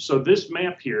 So this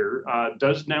map here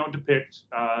does now depict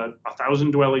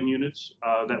 1,000 dwelling units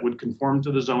that would conform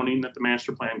to the zoning that the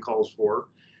master plan calls for.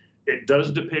 It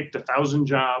does depict 1,000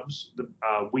 jobs.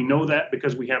 We know that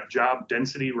because we have job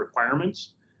density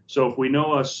requirements. So if we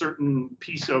know a certain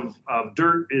piece of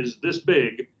dirt is this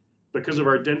big, because of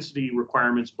our density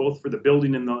requirements, both for the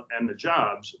building and the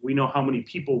jobs, we know how many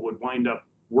people would wind up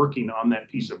working on that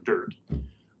piece of dirt.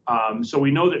 So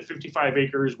we know that 55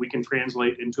 acres we can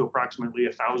translate into approximately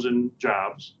 1,000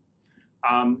 jobs.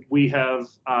 We have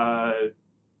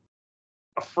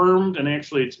affirmed, and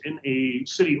actually it's in a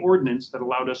city ordinance that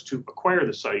allowed us to acquire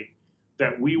the site,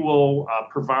 that we will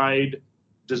provide,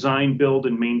 design, build,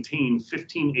 and maintain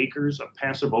 15 acres of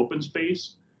passive open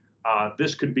space.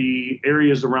 This could be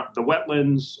areas around the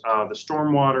wetlands, the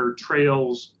stormwater,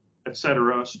 trails, et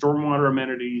cetera, stormwater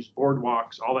amenities,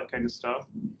 boardwalks, all that kind of stuff.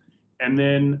 And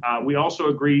then we also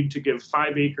agreed to give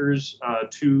 5 acres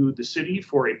to the city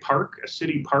for a park, a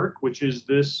city park, which is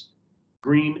this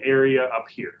green area up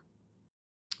here.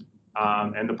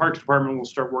 And the Parks Department will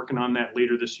start working on that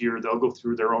later this year. They'll go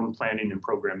through their own planning and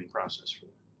programming process for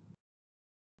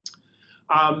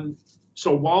that.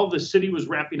 So while the city was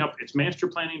wrapping up its master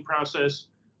planning process,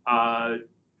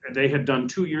 they had done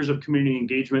 2 years of community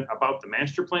engagement about the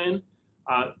master plan.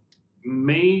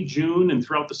 May, June, and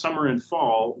throughout the summer and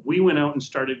fall, we went out and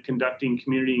started conducting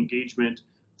community engagement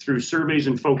through surveys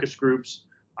and focus groups.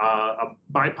 A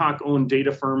BIPOC-owned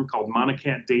data firm called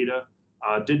Monacat Data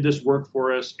did this work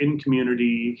for us in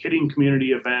community, hitting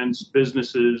community events,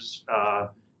 businesses,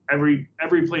 every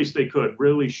place they could,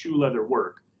 really shoe leather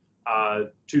work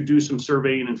to do some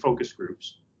surveying and focus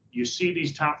groups. You see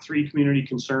these top 3 community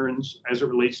concerns as it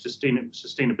relates to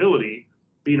sustainability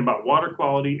being about water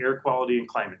quality, air quality, and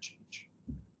climate change.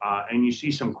 And you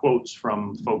see some quotes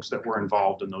from folks that were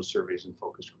involved in those surveys and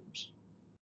focus groups.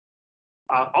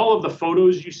 All of the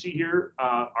photos you see here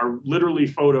are literally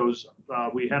photos.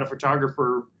 We had a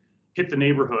photographer hit the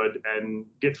neighborhood and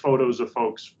get photos of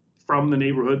folks from the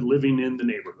neighborhood living in the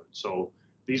neighborhood. So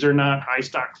these are not high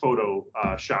stock photo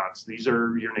shots. These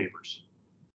are your neighbors.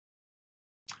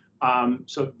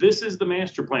 So this is the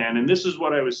master plan, and this is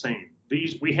what I was saying.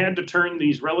 We had to turn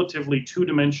these relatively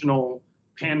 2-dimensional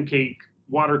pancake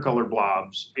watercolor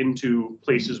blobs into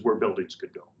places where buildings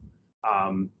could go.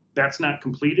 That's not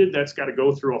completed. That's got to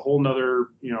go through a whole nother,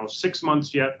 6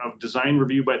 months yet of design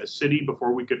review by the city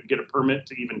before we could get a permit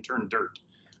to even turn dirt,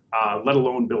 let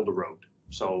alone build a road.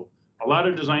 So a lot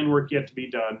of design work yet to be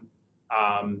done.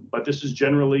 But this is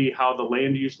generally how the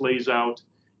land use lays out.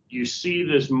 You see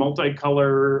this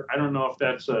multicolor, I don't know if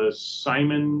that's a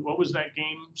Simon, what was that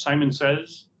game? Simon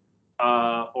Says,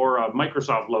 or a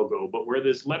Microsoft logo, but where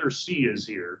this letter C is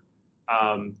here,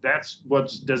 that's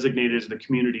what's designated as the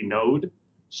community node.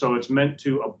 So it's meant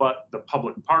to abut the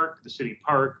public park, the city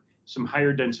park, some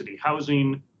higher density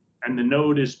housing, and the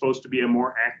node is supposed to be a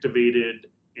more activated,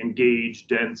 engaged,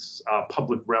 dense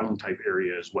public realm type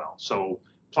area as well. So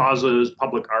plazas,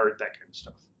 public art, that kind of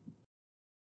stuff.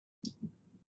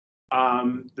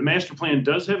 The master plan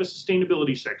does have a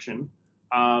sustainability section.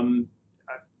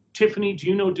 Tiffany, do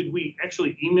you know, did we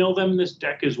actually email them this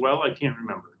deck as well? I can't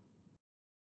remember.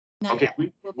 Not Okay,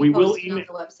 yet. we will posting on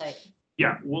email. the website.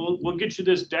 Yeah, we'll get you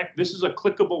this deck. This is a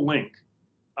clickable link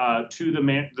to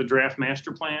the draft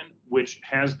master plan, which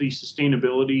has the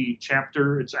sustainability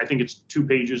chapter. I think it's 2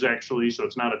 pages actually, so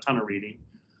it's not a ton of reading.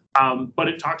 But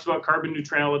it talks about carbon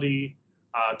neutrality,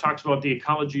 talks about the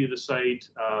ecology of the site,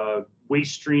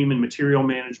 waste stream and material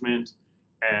management,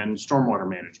 and stormwater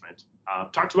management.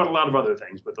 Talks about a lot of other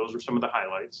things, but those are some of the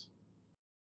highlights.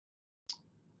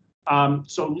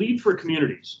 So LEED for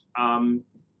communities.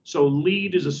 So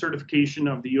LEED is a certification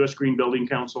of the U.S. Green Building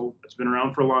Council. It's been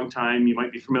around for a long time. You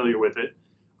might be familiar with it.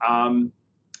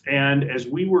 And as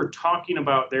we were talking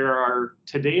about, there are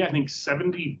today, I think,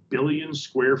 70 billion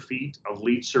square feet of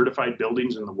LEED certified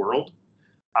buildings in the world.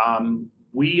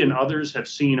 We and others have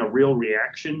seen a real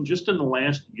reaction just in the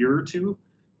last year or two,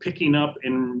 picking up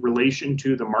in relation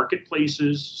to the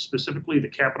marketplaces, specifically the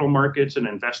capital markets and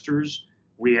investors'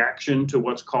 reaction to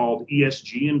what's called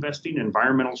ESG investing,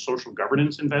 environmental social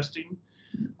governance investing.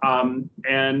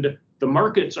 And the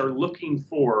markets are looking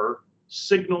for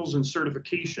signals and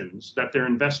certifications that their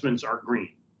investments are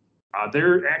green.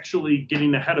 They're actually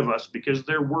getting ahead of us because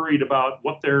they're worried about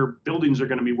what their buildings are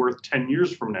going to be worth 10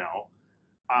 years from now,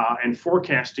 and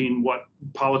forecasting what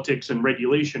politics and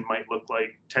regulation might look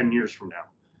like 10 years from now.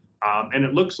 And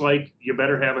it looks like you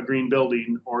better have a green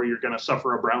building or you're going to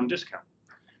suffer a brown discount.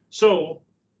 So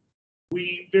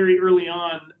we very early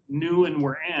on knew and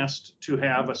were asked to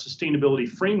have a sustainability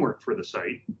framework for the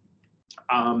site.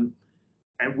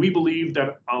 And we believe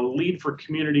that a LEED for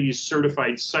Communities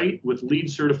certified site with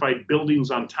LEED certified buildings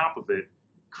on top of it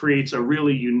creates a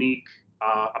really unique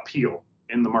appeal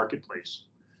in the marketplace.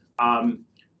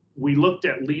 We looked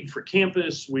at LEED for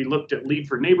campus, we looked at LEED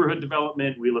for neighborhood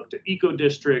development, we looked at eco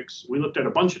districts, we looked at a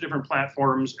bunch of different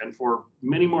platforms, and for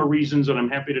many more reasons that I'm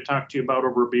happy to talk to you about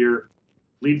over a beer,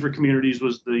 LEED for Communities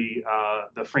was the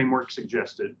framework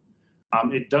suggested.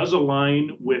 It does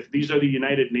align with, these are the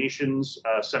United Nations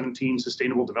 17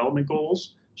 Sustainable Development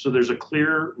Goals, so there's a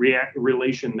clear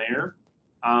relation there.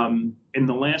 In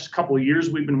the last couple of years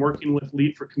we've been working with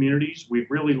LEED for Communities, we've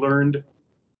really learned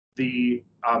the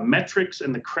metrics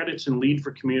and the credits in LEED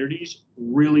for Communities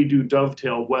really do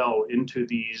dovetail well into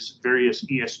these various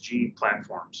ESG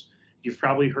platforms. You've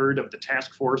probably heard of the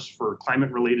Task Force for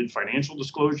Climate-Related Financial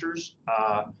Disclosures.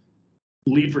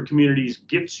 LEED for Communities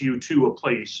gets you to a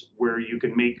place where you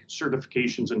can make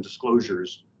certifications and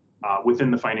disclosures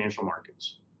within the financial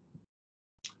markets.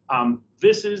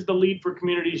 This is the LEED for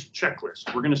Communities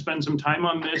checklist. We're going to spend some time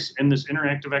on this in this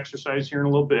interactive exercise here in a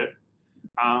little bit.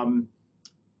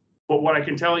 But what I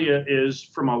can tell you is,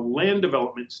 from a land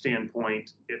development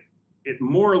standpoint, it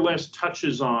more or less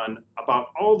touches on about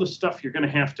all the stuff you're going to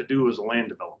have to do as a land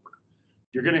developer.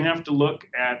 You're going to have to look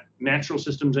at natural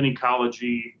systems and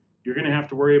ecology. You're going to have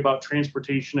to worry about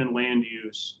transportation and land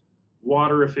use,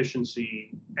 water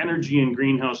efficiency, energy and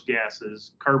greenhouse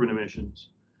gases, carbon emissions,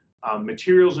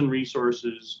 materials and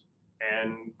resources,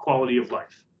 and quality of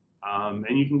life.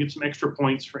 And you can get some extra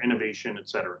points for innovation, et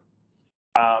cetera.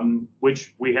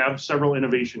 Which we have several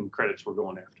innovation credits we're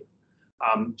going after.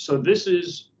 So this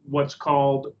is what's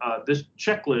called, this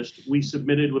checklist we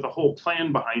submitted with a whole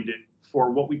plan behind it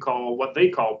for what they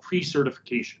call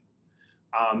pre-certification.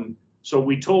 So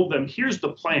we told them, here's the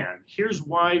plan. Here's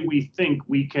why we think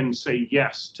we can say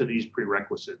yes to these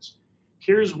prerequisites.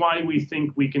 Here's why we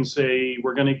think we can say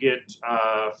we're going to get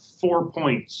 4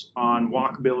 points on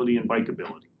walkability and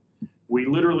bikeability. We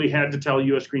literally had to tell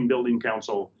U.S. Green Building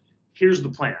Council, here's the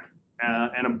plan.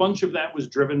 And a bunch of that was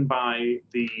driven by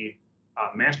the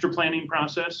master planning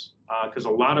process, because a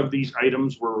lot of these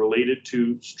items were related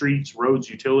to streets, roads,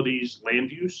 utilities,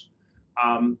 land use.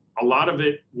 A lot of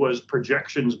it was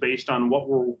projections based on what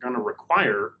we're going to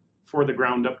require for the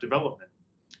ground up development.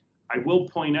 I will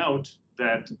point out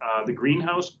that the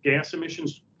greenhouse gas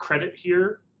emissions credit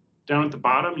here, down at the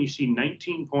bottom, you see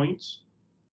 19 points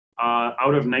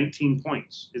out of 19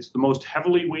 points. It's the most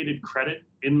heavily weighted credit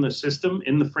in the system,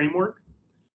 in the framework.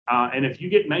 And if you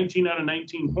get 19 out of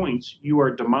 19 points, you are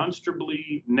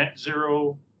demonstrably net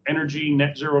zero energy,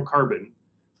 net zero carbon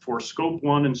for scope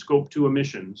 1 and scope 2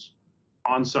 emissions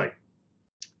on site.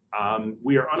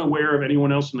 We are unaware of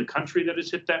anyone else in the country that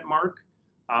has hit that mark.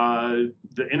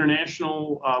 The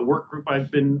international work group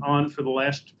I've been on for the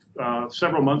last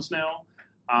several months now,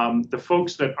 the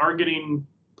folks that are getting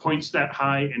points that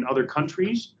high in other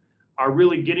countries are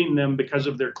really getting them because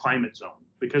of their climate zone,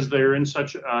 because they're in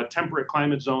such a temperate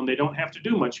climate zone. They don't have to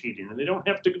do much heating and they don't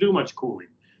have to do much cooling.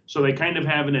 So they kind of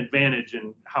have an advantage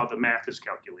in how the math is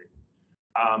calculated.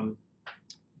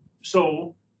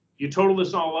 So you total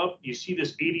this all up, you see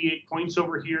this 88 points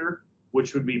over here,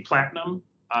 which would be platinum.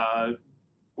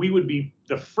 We would be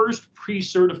the first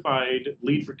pre-certified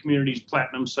Lead for Communities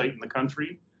platinum site in the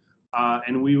country.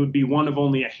 And we would be one of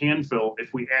only a handful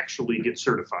if we actually get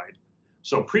certified.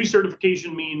 So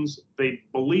pre-certification means they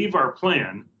believe our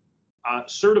plan.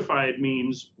 Certified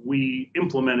means we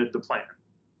implemented the plan.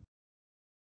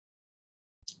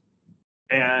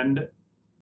 And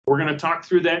we're going to talk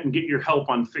through that and get your help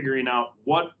on figuring out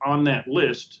what on that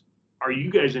list are you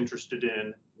guys interested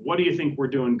in? What do you think we're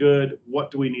doing good? What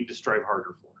do we need to strive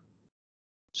harder for?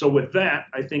 So with that,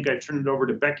 I think I turn it over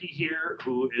to Becky here,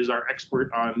 who is our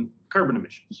expert on carbon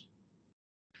emissions.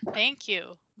 Thank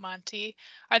you, Monty.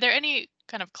 Are there any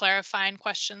kind of clarifying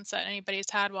questions that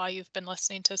anybody's had while you've been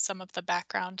listening to some of the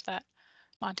background that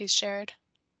Monty's shared?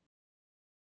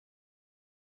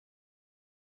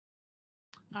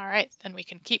 All right, then we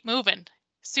can keep moving.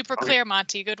 Super clear,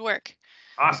 Monty. Good work.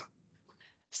 Awesome.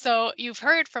 So you've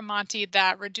heard from Monty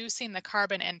that reducing the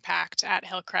carbon impact at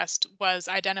Hillcrest was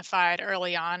identified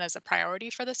early on as a priority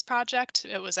for this project.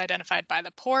 It was identified by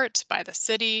the port, by the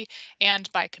city,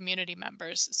 and by community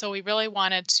members. So we really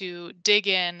wanted to dig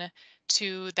in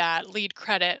to that lead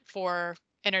credit for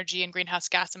energy and greenhouse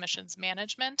gas emissions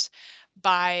management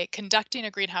by conducting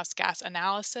a greenhouse gas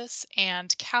analysis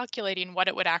and calculating what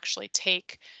it would actually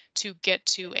take to get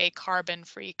to a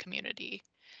carbon-free community.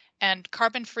 And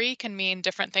carbon-free can mean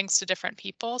different things to different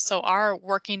people. So our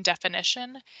working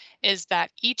definition is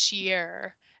that each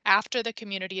year after the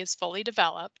community is fully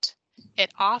developed,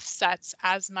 it offsets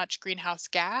as much greenhouse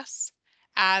gas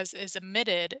as is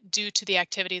emitted due to the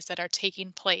activities that are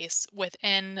taking place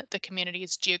within the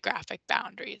community's geographic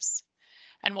boundaries.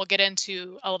 And we'll get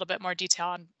into a little bit more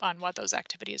detail on what those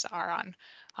activities are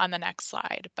on the next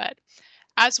slide. But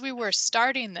as we were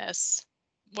starting this,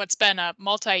 what's been a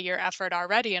multi-year effort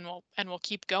already, and we'll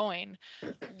keep going,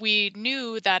 we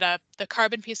knew that the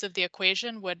carbon piece of the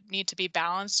equation would need to be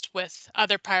balanced with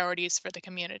other priorities for the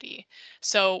community.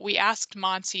 So we asked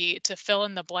Monty to fill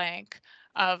in the blank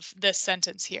of this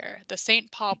sentence here. The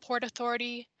St. Paul Port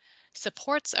Authority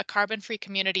supports a carbon-free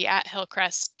community at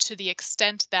Hillcrest to the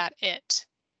extent that it,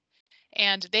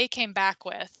 and they came back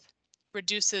with,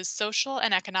 reduces social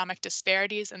and economic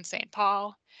disparities in St.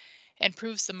 Paul,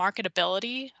 improves the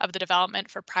marketability of the development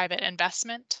for private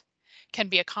investment, can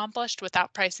be accomplished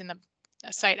without pricing the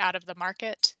site out of the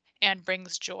market, and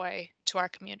brings joy to our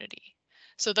community.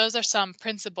 So those are some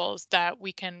principles that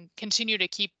we can continue to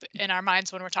keep in our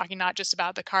minds when we're talking not just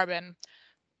about the carbon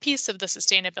piece of the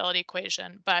sustainability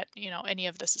equation, but any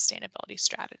of the sustainability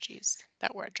strategies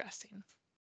that we're addressing.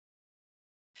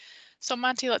 So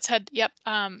Monty, let's head, yep.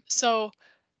 So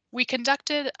we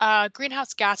conducted a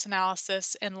greenhouse gas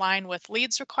analysis in line with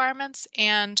LEED's requirements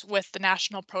and with the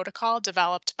national protocol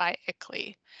developed by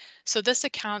ICLEI. So this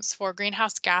accounts for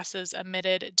greenhouse gases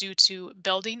emitted due to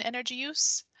building energy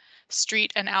use,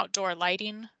 street and outdoor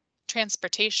lighting,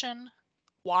 transportation,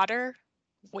 water,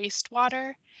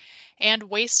 wastewater, and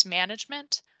waste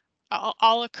management,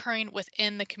 all occurring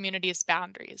within the community's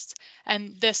boundaries.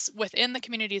 And this within the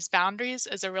community's boundaries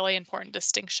is a really important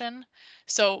distinction.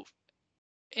 So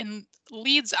in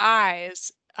LEED's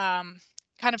eyes, kind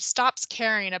of stops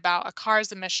caring about a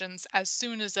car's emissions as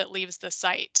soon as it leaves the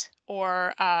site,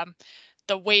 or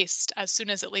the waste as soon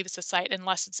as it leaves the site,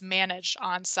 unless it's managed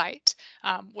on site,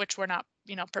 which we're not,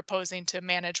 proposing to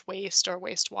manage waste or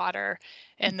wastewater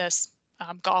in this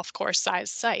golf course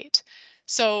size site.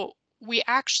 So we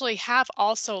actually have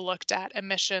also looked at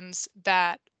emissions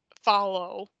that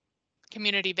follow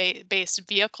community-based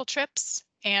vehicle trips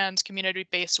and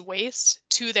community-based waste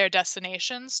to their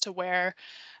destinations, to where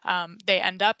they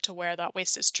end up, to where that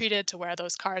waste is treated, to where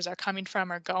those cars are coming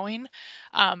from or going,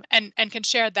 and can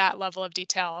share that level of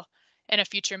detail in a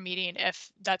future meeting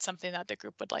if that's something that the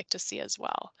group would like to see as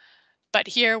well. But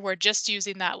here we're just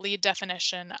using that LEED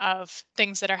definition of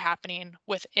things that are happening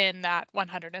within that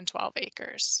 112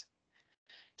 acres.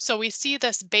 So we see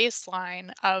this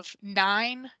baseline of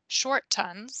 9 short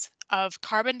tons of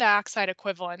carbon dioxide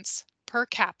equivalents per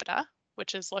capita,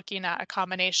 which is looking at a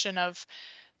combination of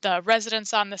the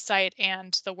residents on the site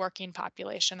and the working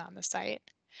population on the site.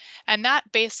 And that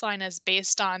baseline is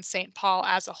based on St. Paul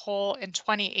as a whole in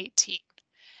 2018.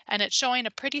 And it's showing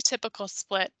a pretty typical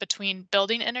split between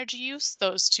building energy use,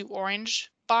 those 2 orange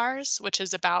bars, which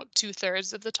is about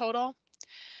 2/3 of the total,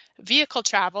 vehicle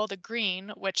travel, the green,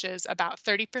 which is about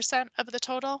 30% of the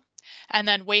total, and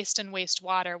then waste and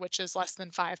wastewater, which is less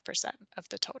than 5% of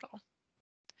the total.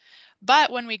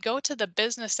 But when we go to the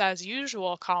business as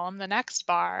usual column, the next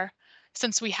bar,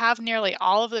 Since we have nearly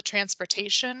all of the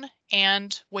transportation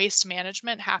and waste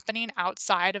management happening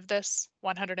outside of this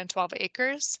 112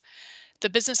 acres, the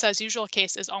business as usual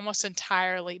case is almost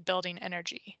entirely building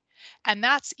energy. And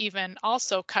that's even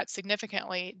also cut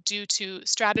significantly due to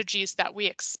strategies that we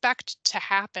expect to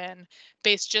happen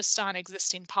based just on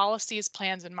existing policies,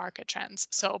 plans, and market trends.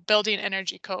 So building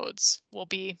energy codes will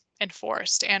be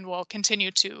enforced and will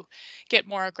continue to get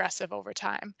more aggressive over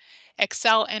time.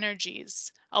 Xcel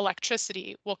Energy's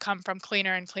electricity will come from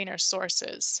cleaner and cleaner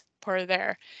sources per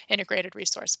their integrated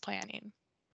resource planning.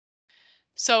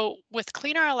 So with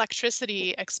cleaner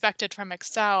electricity expected from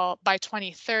Xcel by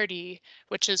 2030,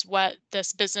 which is what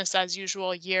this business as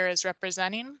usual year is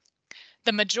representing,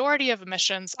 the majority of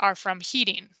emissions are from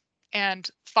heating and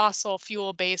fossil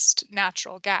fuel-based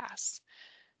natural gas.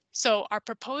 So our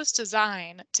proposed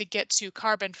design to get to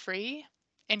carbon-free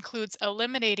includes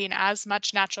eliminating as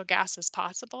much natural gas as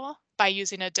possible by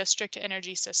using a district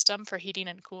energy system for heating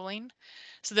and cooling.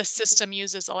 So this system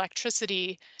uses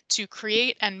electricity to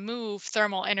create and move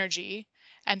thermal energy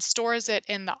and stores it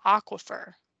in the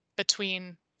aquifer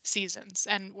between seasons.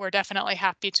 And we're definitely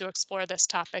happy to explore this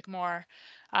topic more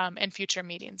in future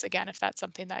meetings, again, if that's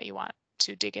something that you want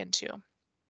to dig into.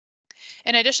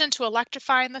 In addition to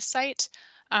electrifying the site,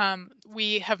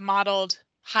 we have modeled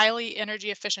highly energy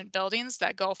efficient buildings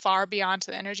that go far beyond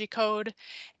the energy code.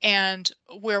 And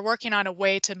we're working on a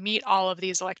way to meet all of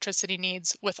these electricity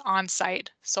needs with on-site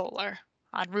solar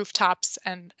on rooftops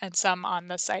and some on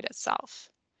the site itself.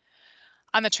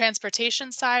 On the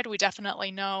transportation side, we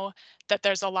definitely know that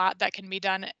there's a lot that can be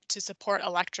done to support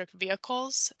electric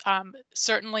vehicles,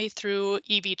 certainly through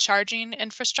EV charging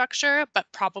infrastructure, but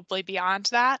probably beyond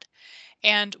that.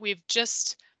 And we've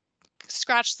just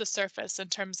scratched the surface in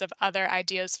terms of other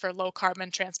ideas for low carbon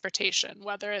transportation,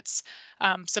 whether it's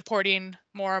supporting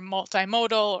more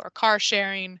multimodal or car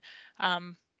sharing,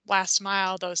 last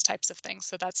mile, those types of things.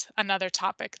 So that's another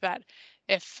topic that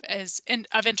if is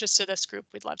of interest to this group,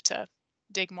 we'd love to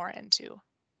dig more into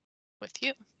with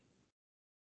you.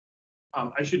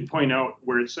 I should point out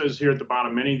where it says here at the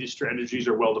bottom, many of these strategies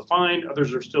are well defined,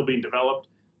 others are still being developed.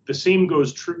 The same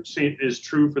is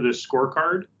true for this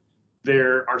scorecard.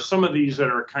 There are some of these that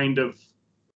are kind of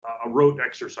a rote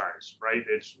exercise, right?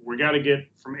 It's we got to get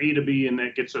from A to B and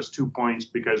that gets us 2 points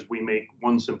because we make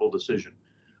one simple decision.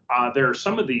 There are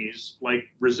some of these like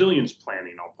resilience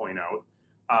planning, I'll point out.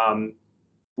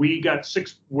 We got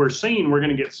 6, we're saying we're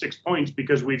going to get 6 points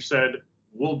because we've said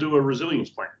we'll do a resilience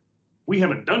plan. We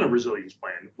haven't done a resilience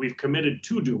plan. We've committed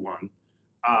to do one.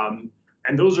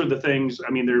 And those are the things,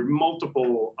 I mean, there are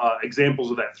multiple examples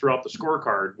of that throughout the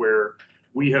scorecard where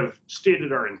we have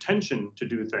stated our intention to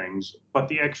do things, but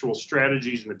the actual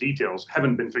strategies and the details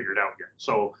haven't been figured out yet.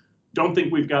 So don't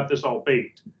think we've got this all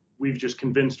baked. We've just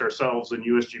convinced ourselves in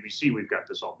USGBC we've got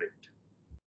this all baked.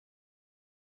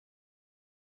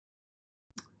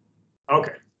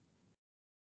 Okay.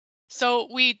 So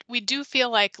we do feel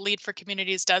like Lead for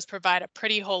Communities does provide a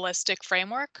pretty holistic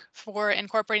framework for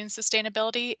incorporating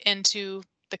sustainability into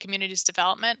the community's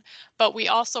development, but we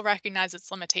also recognize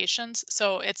its limitations.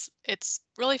 So it's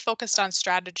really focused on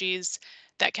strategies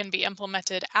that can be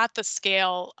implemented at the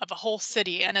scale of a whole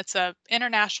city, and it's an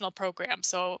international program,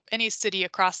 so any city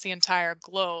across the entire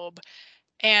globe,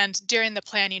 and during the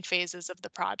planning phases of the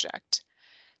project.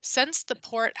 Since the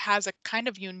port has a kind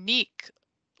of unique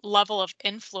level of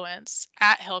influence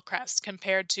at Hillcrest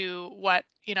compared to what,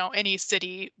 you know, any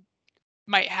city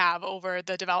might have over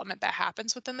the development that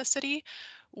happens within the city,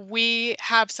 we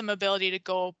have some ability to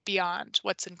go beyond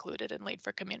what's included in Lead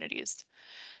for Communities.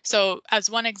 So as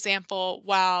one example,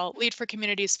 while Lead for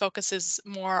Communities focuses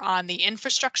more on the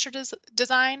infrastructure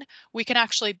design, we can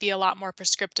actually be a lot more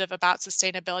prescriptive about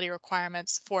sustainability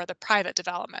requirements for the private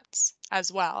developments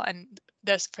as well. And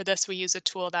for this, we use a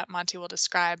tool that Monty will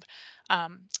describe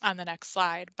on the next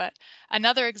slide. But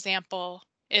another example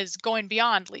is going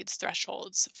beyond LEED's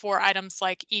thresholds for items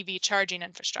like EV charging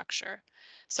infrastructure.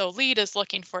 So LEED is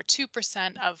looking for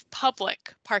 2% of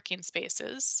public parking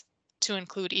spaces to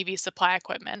include EV supply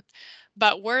equipment.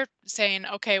 But we're saying,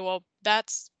 okay, well,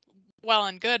 that's well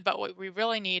and good, but what we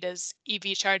really need is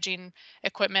EV charging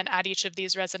equipment at each of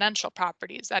these residential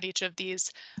properties, at each of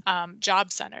these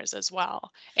job centers as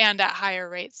well, and at higher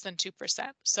rates than 2%.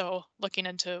 So looking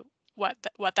into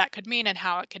what that could mean and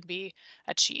how it can be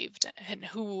achieved and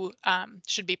who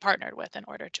should be partnered with in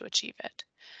order to achieve it.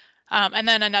 And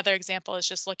then another example is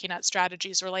just looking at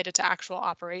strategies related to actual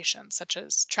operations, such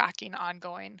as tracking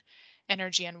ongoing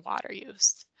energy and water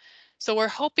use. So we're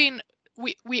hoping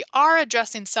we are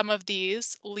addressing some of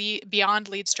these beyond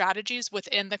lead strategies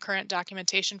within the current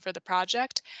documentation for the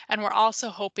project. And we're also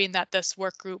hoping that this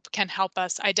work group can help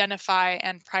us identify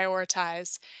and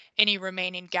prioritize any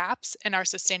remaining gaps in our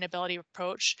sustainability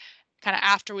approach. Kind of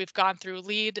after we've gone through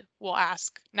lead, we'll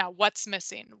ask, now what's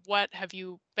missing? What have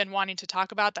you been wanting to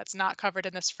talk about that's not covered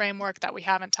in this framework that we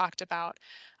haven't talked about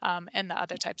in the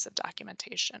other types of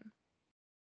documentation?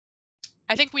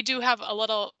 I think we do have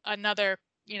another,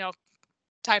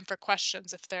 time for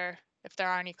questions if there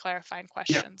are any clarifying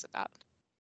questions about.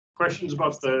 Questions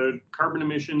about the carbon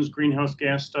emissions, greenhouse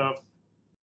gas stuff?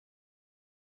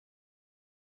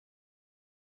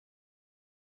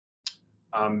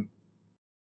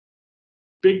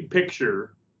 Big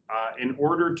picture, in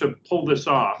order to pull this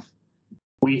off,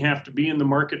 we have to be in the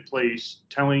marketplace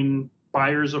telling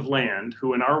buyers of land,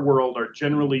 who in our world are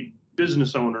generally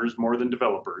business owners more than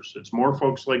developers. It's more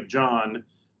folks like John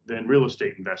than real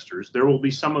estate investors. There will be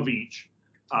some of each,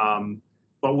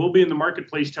 but we'll be in the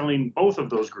marketplace telling both of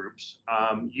those groups,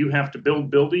 you have to build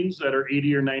buildings that are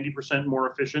 80 or 90% more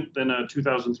efficient than a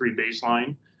 2003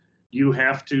 baseline. You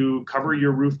have to cover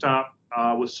your rooftop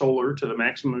with solar to the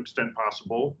maximum extent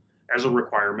possible as a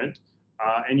requirement,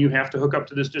 and you have to hook up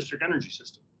to this district energy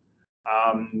system.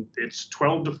 It's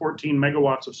 12 to 14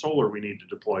 megawatts of solar we need to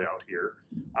deploy out here.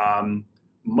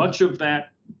 Much of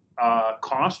that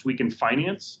cost we can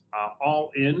finance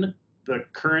all in. The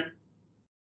current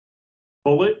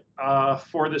bullet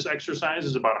for this exercise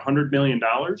is about $100 million.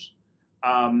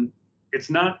 It's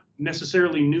not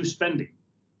necessarily new spending.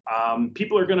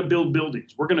 People are going to build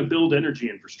buildings. We're going to build energy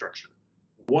infrastructure.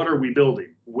 What are we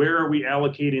building? Where are we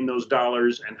allocating those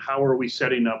dollars, and how are we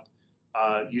setting up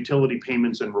utility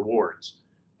payments and rewards?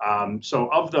 So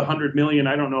of the 100 million,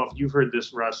 I don't know if you've heard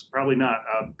this, Russ, probably not.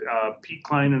 Pete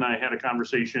Klein and I had a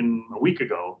conversation a week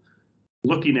ago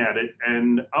looking at it,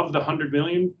 and of the 100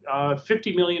 million,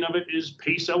 50 million of it is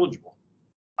PACE eligible.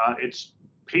 It's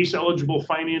PACE eligible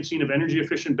financing of energy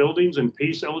efficient buildings and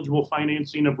PACE eligible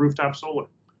financing of rooftop solar.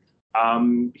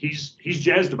 He's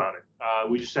jazzed about it.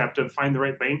 We just have to find the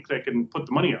right bank that can put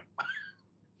the money up.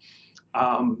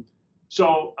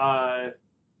 So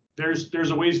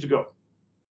there's a ways to go.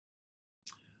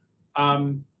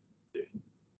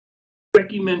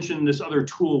 Becky mentioned this other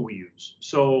tool we use.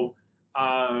 So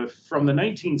from the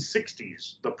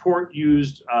 1960s, the port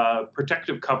used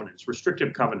protective covenants,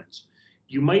 restrictive covenants.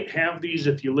 You might have these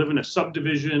if you live in a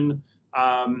subdivision.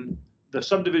 The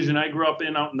subdivision I grew up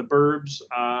in out in the burbs,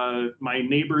 my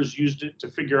neighbors used it to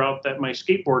figure out that my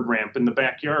skateboard ramp in the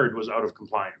backyard was out of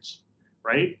compliance,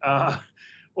 right?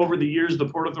 Over the years, the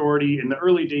Port Authority in the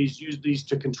early days used these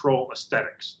to control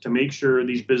aesthetics, to make sure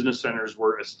these business centers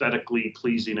were aesthetically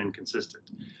pleasing and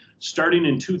consistent. Starting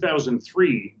in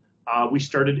 2003, we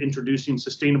started introducing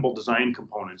sustainable design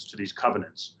components to these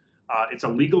covenants. It's a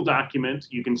legal document.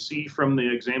 You can see from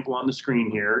the example on the screen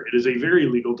here, it is a very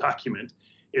legal document.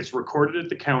 It's recorded at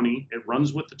the county. It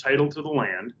runs with the title to the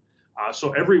land.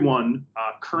 So everyone,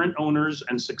 current owners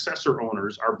and successor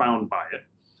owners, are bound by it.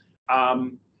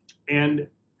 And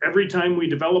every time we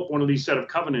develop one of these set of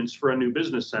covenants for a new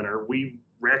business center, we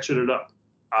ratchet it up.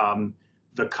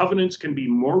 The covenants can be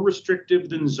more restrictive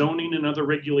than zoning and other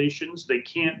regulations. They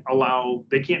can't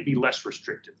be less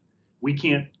restrictive. We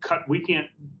can't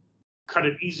cut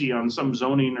it easy on some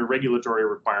zoning or regulatory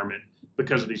requirement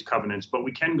because of these covenants, but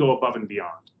we can go above and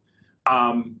beyond.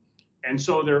 And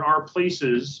so there are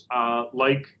places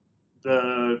like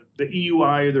the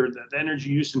EUI, the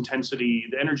energy use intensity,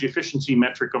 the energy efficiency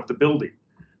metric of the building,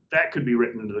 that could be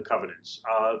written into the covenants.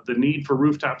 The need for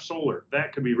rooftop solar,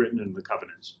 that could be written into the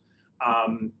covenants.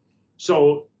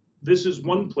 So this is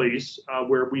one place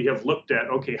where we have looked at,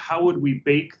 okay, how would we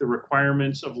bake the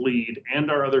requirements of LEED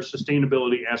and our other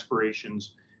sustainability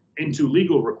aspirations into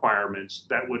legal requirements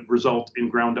that would result in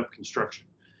ground up construction.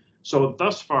 So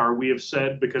thus far, we have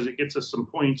said, because it gets us some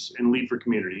points in LEED for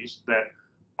Communities, that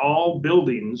all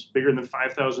buildings bigger than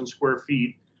 5,000 square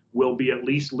feet will be at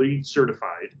least LEED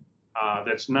certified.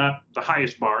 That's not the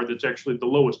highest bar, that's actually the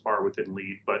lowest bar within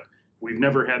LEED, but we've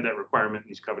never had that requirement in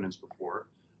these covenants before.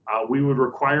 We would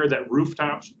require that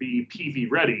rooftops be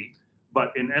PV ready,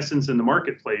 but in essence, in the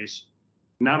marketplace,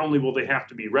 not only will they have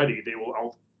to be ready, they will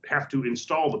all have to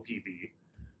install the PV.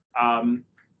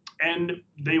 And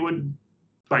they would,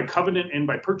 by covenant and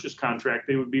by purchase contract,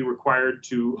 they would be required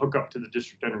to hook up to the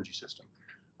district energy system.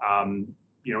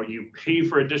 You pay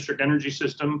for a district energy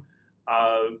system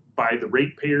by the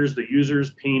ratepayers, the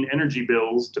users paying energy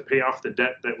bills to pay off the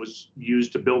debt that was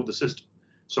used to build the system.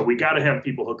 So we got to have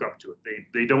people hook up to it.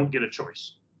 They don't get a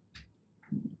choice.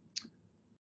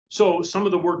 So some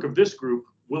of the work of this group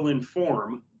will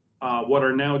inform what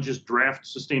are now just draft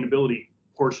sustainability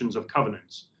portions of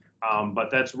covenants. But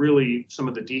that's really some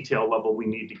of the detail level we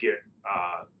need to get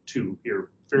to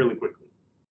here fairly quickly.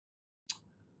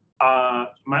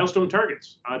 Milestone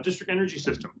targets, district energy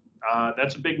system.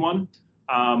 That's a big one.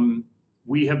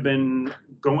 We have been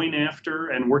going after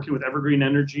and working with Evergreen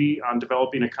Energy on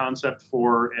developing a concept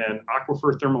for an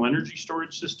aquifer thermal energy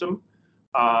storage system.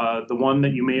 The one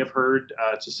that you may have heard,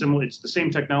 it's the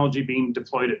same technology being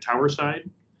deployed at Towerside.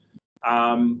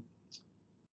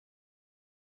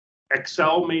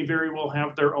 Excel may very well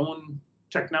have their own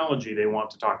technology they want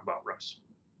to talk about, Russ.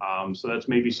 So that's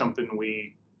maybe something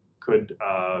we could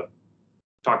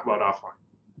talk about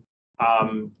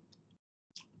offline.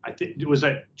 I think, was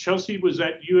that Chelsea, was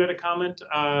that you had a comment?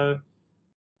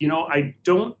 You know, I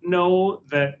don't know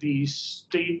that the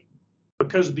state,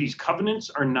 because these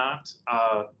covenants are not,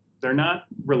 they're not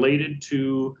related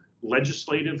to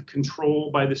legislative control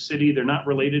by the city. They're not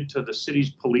related to the city's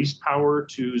police power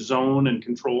to zone and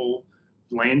control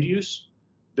land use.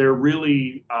 They're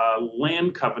really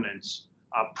land covenants.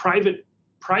 Private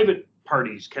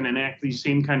parties can enact these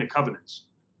same kind of covenants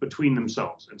between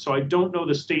themselves. And so I don't know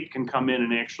the state can come in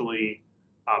and actually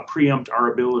preempt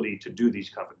our ability to do these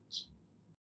covenants.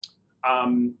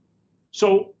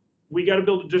 So we got to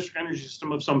build a district energy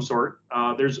system of some sort.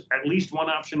 There's at least one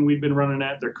option we've been running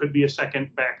at. There could be a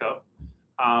second backup.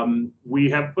 We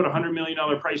have put a $100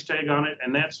 million price tag on it,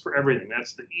 and that's for everything.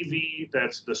 That's the EV,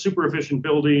 that's the super efficient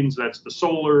buildings, that's the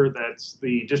solar, that's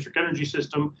the district energy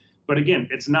system. But again,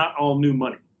 it's not all new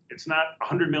money. It's not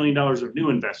 $100 million of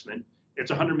new investment. It's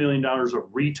 $100 million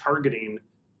of retargeting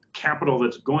capital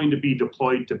that's going to be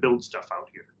deployed to build stuff out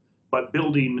here, but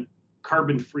building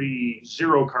carbon-free,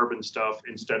 zero carbon stuff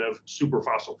instead of super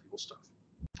fossil fuel stuff.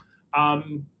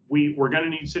 We're going to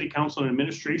need city council and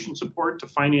administration support to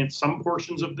finance some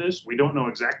portions of this. We don't know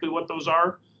exactly what those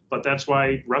are, but that's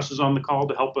why Russ is on the call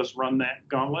to help us run that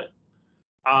gauntlet.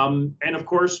 And of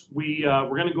course, we're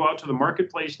going to go out to the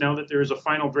marketplace now that there is a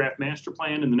final draft master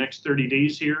plan in the next 30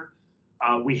 days here.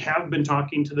 We have been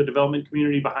talking to the development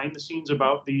community behind the scenes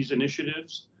about these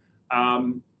initiatives.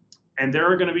 And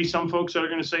there are going to be some folks that are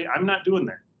going to say, I'm not doing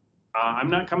that. I'm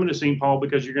not coming to St. Paul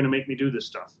because you're going to make me do this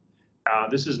stuff.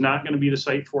 This is not going to be the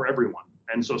site for everyone.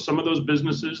 And so some of those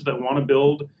businesses that want to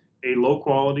build a low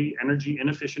quality, energy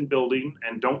inefficient building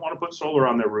and don't want to put solar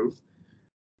on their roof,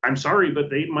 I'm sorry, but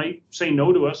they might say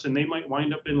no to us and they might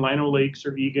wind up in Lino Lakes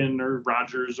or Egan or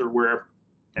Rogers or wherever.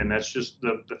 And that's just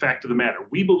the fact of the matter.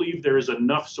 We believe there is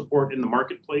enough support in the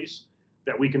marketplace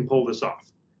that we can pull this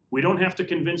off. We don't have to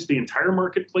convince the entire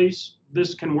marketplace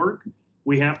this can work.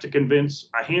 We have to convince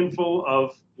a handful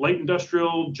of light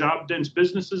industrial, job dense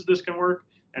businesses this can work.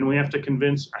 And we have to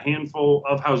convince a handful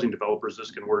of housing developers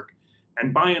this can work.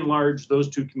 And by and large, those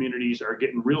two communities are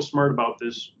getting real smart about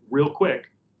this real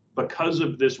quick because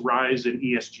of this rise in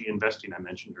ESG investing I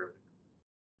mentioned earlier.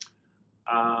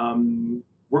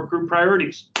 Work group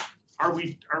priorities. Are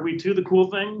we to the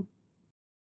cool thing?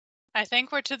 I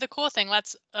think we're to the cool thing.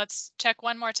 Let's check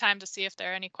one more time to see if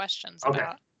there are any questions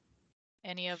about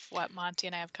any of what Monty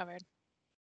and I have covered.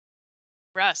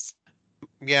 Russ.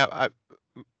 Yeah,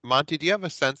 Monty, do you have a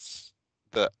sense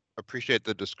appreciate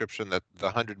the description that the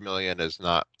 100 million is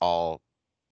not all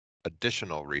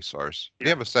additional resource? Do you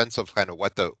have a sense of kind of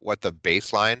what the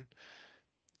baseline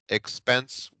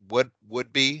expense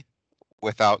would be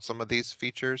without some of these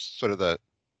features, sort of the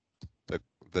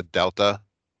delta,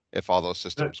 if all those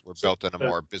systems were built in a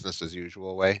more business as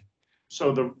usual way?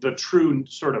 So the true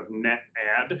sort of net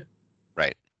add.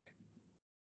 Right.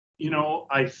 You know,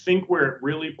 I think where it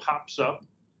really pops up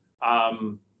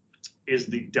is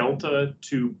the delta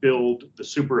to build the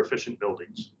super efficient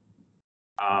buildings.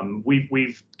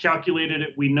 We've calculated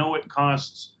it. We know it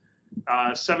costs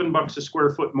 $7 a square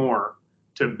foot more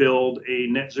to build a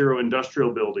net zero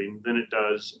industrial building than it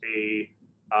does a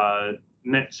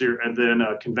net zero and then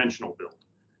a conventional build.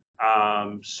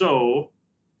 So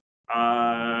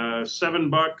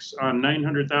 $7 on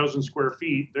 900,000 square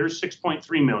feet, there's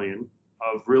 6.3 million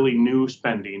of really new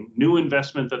spending, new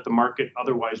investment that the market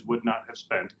otherwise would not have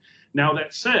spent. Now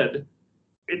that said,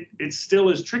 it still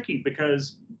is tricky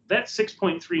because that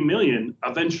 6.3 million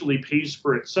eventually pays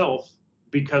for itself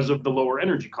because of the lower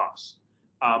energy costs.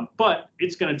 But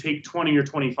it's going to take 20 or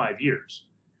 25 years.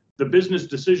 The business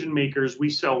decision makers we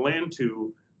sell land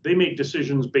to, they make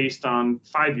decisions based on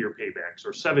 5-year paybacks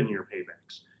or 7-year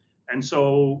paybacks. And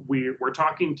so we're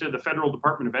talking to the Federal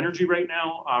Department of Energy right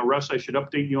now. Russ, I should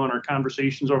update you on our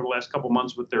conversations over the last couple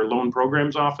months with their loan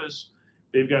programs office.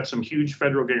 They've got some huge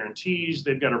federal guarantees.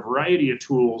 They've got a variety of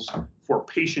tools for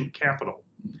patient capital.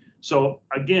 So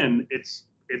again, it's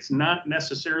it's not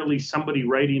necessarily somebody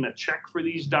writing a check for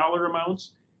these dollar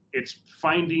amounts. It's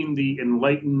finding the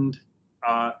enlightened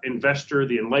investor,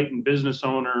 the enlightened business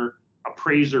owner,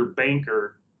 appraiser,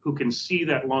 banker who can see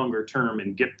that longer term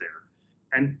and get there.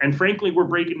 And frankly, we're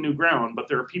breaking new ground, but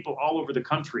there are people all over the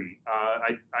country.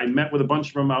 I met with a bunch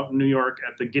of them out in New York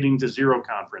at the Getting to Zero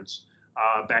conference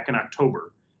back in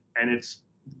October. And it's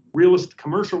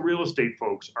commercial real estate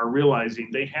folks are realizing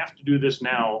they have to do this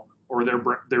now or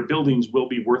their buildings will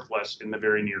be worth less in the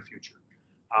very near future.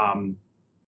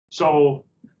 So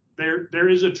there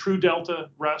is a true delta,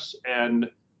 Russ, and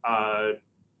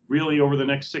really over the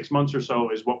next 6 months or so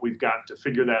is what we've got to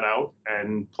figure that out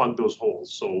and plug those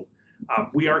holes. So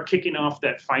we are kicking off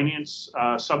that finance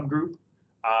subgroup,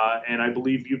 and I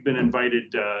believe you've been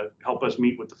invited to help us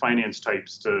meet with the finance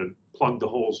types to plug the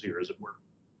holes here, as it were.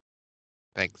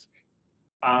 Thanks.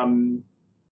 I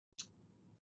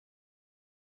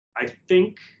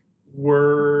think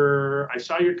I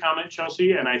saw your comment,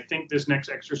 Chelsea, and I think this next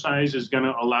exercise is going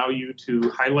to allow you to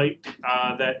highlight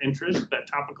that interest, that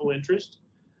topical interest.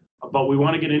 But we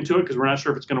want to get into it because we're not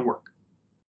sure if it's going to work.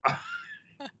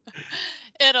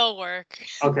 It'll work.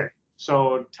 Okay,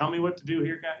 so tell me what to do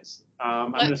here, guys.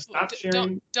 I'm going to stop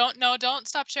sharing. Don't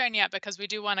stop sharing yet, because we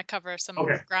do want to cover some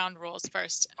ground rules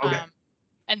first. Okay.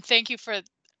 And thank you for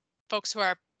folks who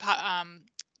are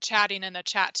chatting in the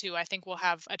chat too. I think we'll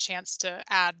have a chance to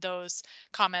add those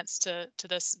comments to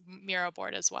this Miro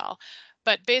board as well.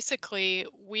 But basically,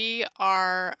 we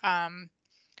are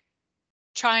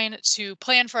trying to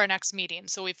plan for our next meeting.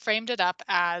 So we've framed it up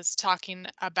as talking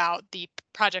about the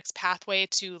project's pathway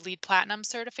to LEED Platinum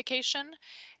certification.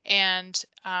 And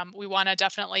we want to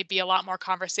definitely be a lot more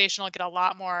conversational, get a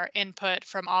lot more input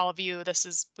from all of you. This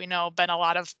is, we know, been a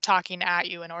lot of talking at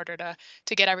you in order to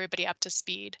get everybody up to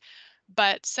speed.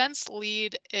 But since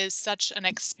LEED is such an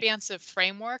expansive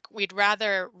framework, we'd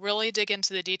rather really dig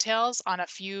into the details on a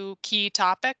few key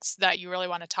topics that you really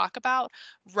want to talk about,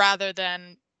 rather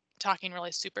than talking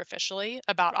really superficially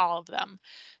about all of them.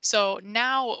 So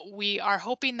now we are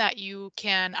hoping that you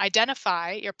can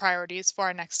identify your priorities for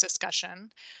our next discussion.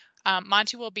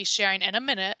 Monty will be sharing in a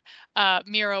minute a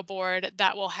Miro board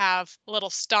that will have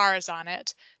little stars on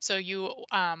it. So you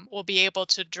will be able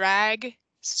to drag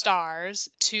stars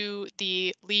to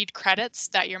the LEED credits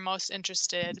that you're most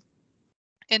interested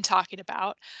in talking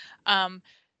about. We're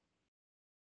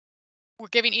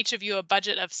giving each of you a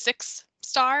budget of 6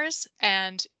 stars,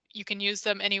 and you can use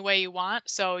them any way you want.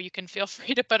 So you can feel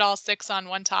free to put all 6 on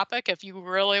one topic if you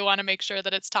really want to make sure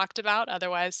that it's talked about.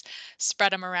 Otherwise,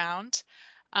 spread them around.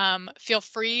 Feel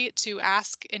free to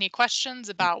ask any questions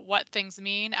about what things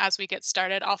mean as we get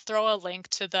started. I'll throw a link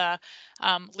to the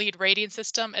LEED rating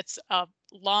system. It's a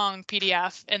long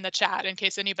PDF in the chat in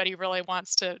case anybody really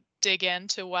wants to dig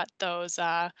into what those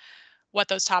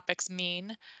topics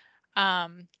mean.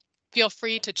 Feel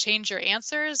free to change your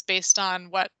answers based on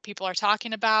what people are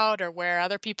talking about or where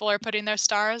other people are putting their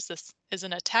stars. This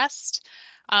isn't a test.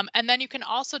 And then you can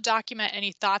also document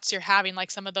any thoughts you're having,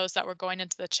 like some of those that were going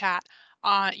into the chat,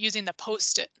 using the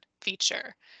Post-it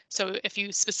feature. So if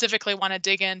you specifically want to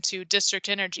dig into district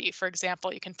energy, for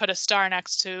example, you can put a star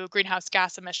next to greenhouse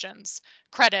gas emissions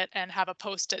credit and have a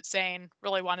Post-it saying,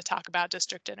 really want to talk about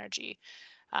district energy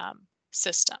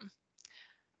system.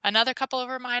 Another couple of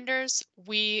reminders,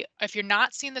 if you're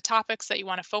not seeing the topics that you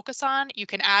want to focus on, you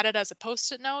can add it as a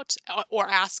Post-it note or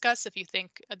ask us if you think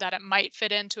that it might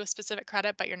fit into a specific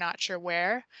credit, but you're not sure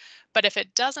where. But if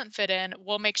it doesn't fit in,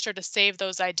 we'll make sure to save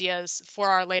those ideas for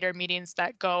our later meetings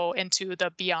that go into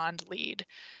the Beyond LEED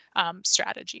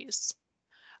strategies.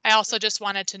 I also just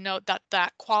wanted to note that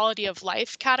that quality of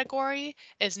life category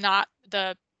is not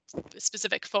the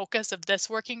specific focus of this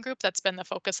working group. That's been the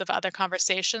focus of other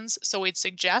conversations. So we'd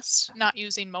suggest not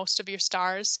using most of your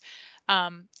stars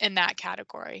in that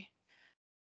category.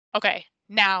 Okay,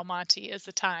 now Monty is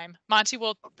the time. Monty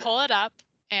will pull it up,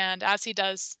 and as he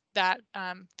does that,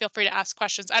 feel free to ask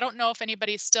questions. I don't know if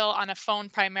anybody's still on a phone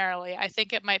primarily. I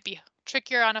think it might be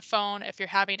trickier on a phone. If you're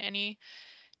having any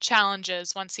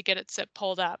challenges once you get it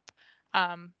pulled up,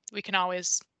 we can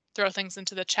always throw things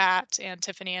into the chat, and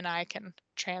Tiffany and I can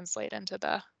translate into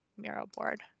the Miro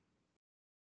board.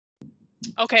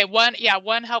 Okay,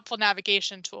 one helpful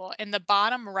navigation tool. In the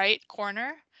bottom right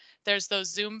corner, there's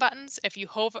those zoom buttons. If you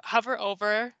hover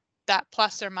over that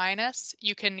plus or minus,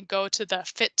 you can go to the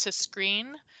fit to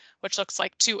screen, which looks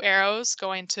like 2 arrows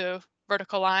going to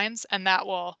vertical lines, and that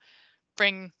will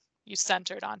bring you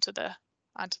centered onto the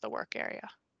work area.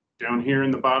 Down here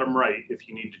in the bottom right, if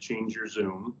you need to change your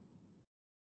zoom.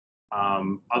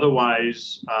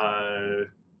 Otherwise,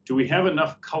 do we have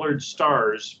enough colored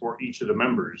stars for each of the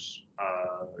members,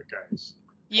 guys?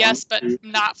 Yes, but 1, 2,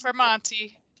 not for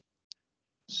Monty.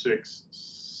 6,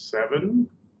 7.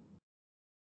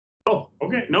 Oh,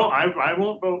 okay. No, I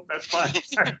won't vote. That's fine.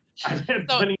 I've had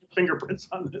So- plenty of fingerprints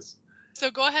on this. So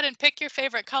go ahead and pick your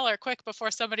favorite color quick before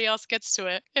somebody else gets to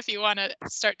it, if you want to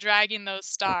start dragging those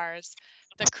stars.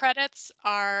 The credits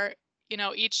are, you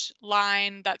know, each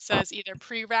line that says either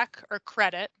prereq or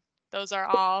credit. Those are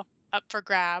all up for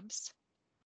grabs.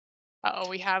 Uh-oh,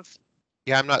 we have,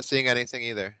 Yeah, I'm not seeing anything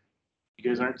either. You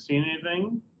guys aren't seeing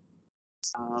anything?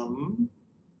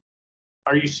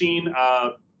 Are you seeing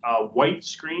a white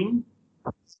screen?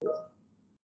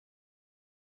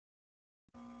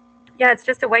 Yeah, it's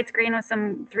just a white screen with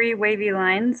some 3 wavy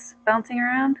lines bouncing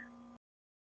around.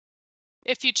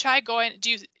 if you try going,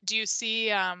 do you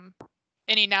see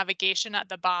any navigation at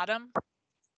the bottom?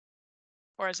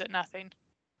 Or is it nothing?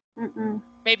 Mm-mm.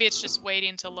 Maybe it's just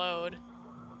waiting to load.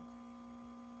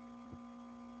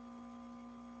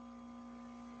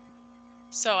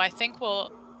 So I think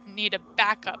we'll need a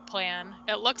backup plan.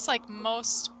 It looks like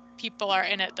most people are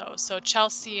in it though. So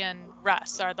Chelsea and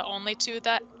Russ are the only 2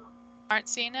 that aren't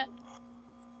seeing it.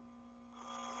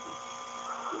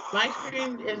 My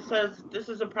screen, it says this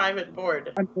is a private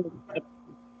board.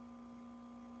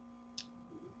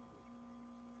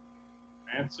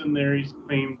 Matt's in there. He's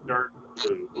claimed dark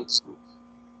blue.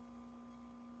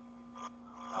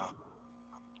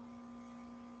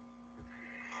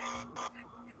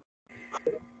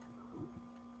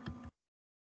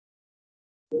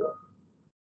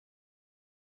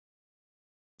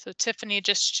 So Tiffany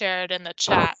just shared in the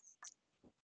chat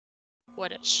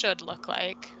what it should look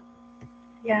like.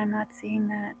 Yeah, I'm not seeing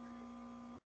that.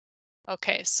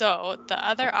 Okay, so the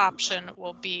other option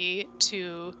will be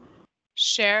to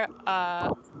share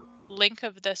a link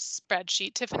of this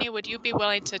spreadsheet. Tiffany, would you be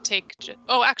willing to take,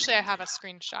 oh, actually I have a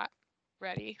screenshot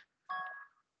ready.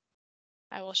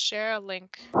 I will share a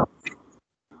link,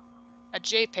 a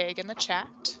JPEG in the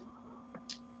chat.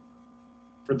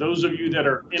 For those of you that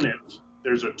are in it,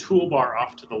 there's a toolbar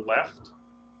off to the left,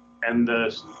 and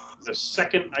the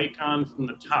second icon from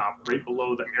the top, right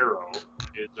below the arrow,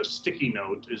 is a sticky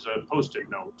note, is a Post-it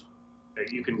note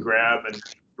that you can grab and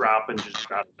drop and just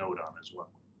jot a note on as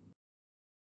well.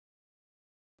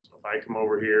 So if I come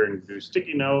over here and do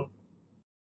sticky note,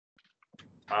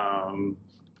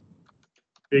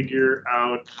 figure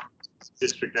out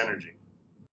district energy.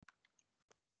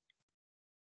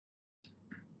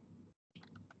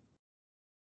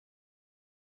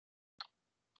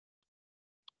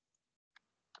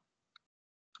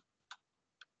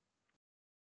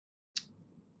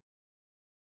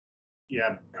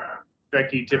 Yeah,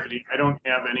 Becky, Tiffany, I don't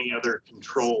have any other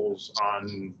controls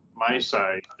on my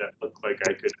side that look like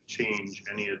I could change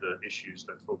any of the issues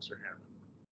that folks are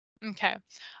having. Okay,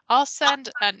 I'll send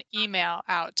an email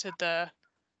out to the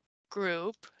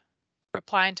group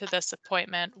replying to this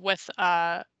appointment with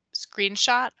a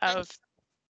screenshot of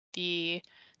the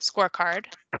scorecard.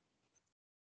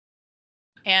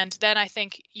 And then I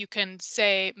think you can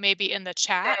say maybe in the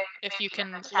chat, if you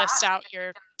can list out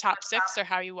your top 6 or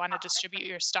how you want to distribute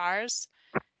your stars.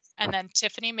 And then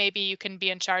Tiffany, maybe you can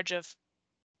be in charge of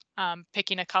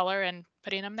picking a color and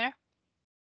putting them there.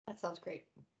 That sounds great.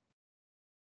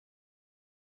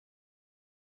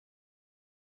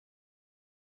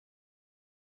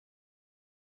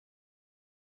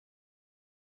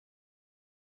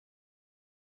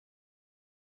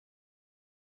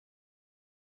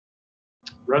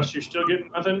 Russ, you're still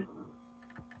getting nothing?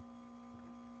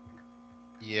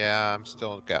 Yeah, I'm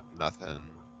still got nothing.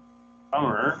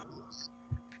 Bummer.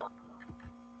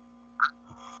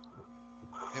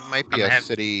 It might be a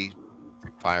city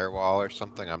firewall or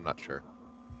something. I'm not sure.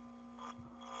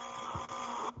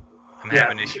 I'm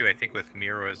having an issue, I think, with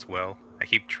Miro as well. I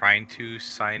keep trying to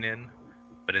sign in,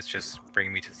 but it's just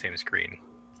bringing me to the same screen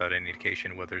without any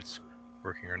indication whether it's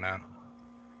working or not.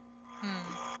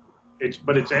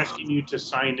 But it's asking you to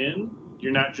sign in.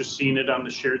 You're not just seeing it on the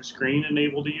shared screen and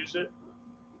able to use it?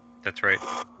 That's right.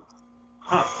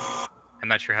 Huh. I'm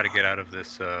not sure how to get out of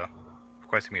this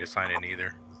requesting me to sign in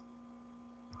either.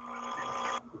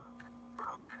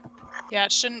 Yeah,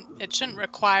 it shouldn't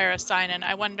require a sign-in.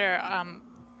 I wonder,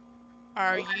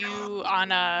 are you on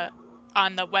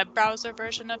the web browser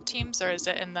version of Teams, or is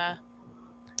it in the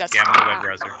desktop? Yeah, I'm in the web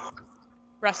browser.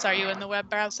 Russ, are you in the web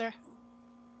browser?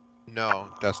 No,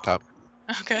 desktop.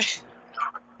 Okay.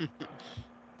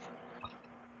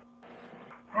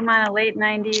 I'm on a late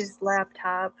 90s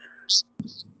laptop.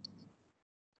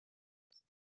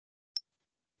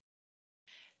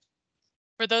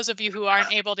 For those of you who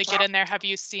aren't able to get in there, have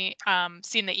you seen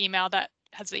the email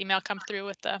has the email come through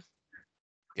with the?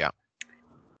 Yeah.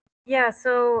 Yeah,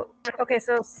 so okay,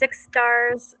 so 6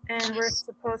 stars, and we're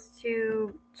supposed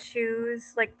to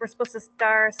choose, like, we're supposed to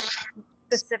star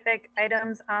specific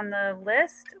items on the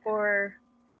list, or?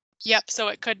 Yep, so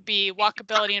it could be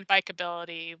walkability and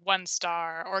bikeability, 1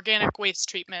 star, organic waste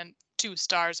treatment, 2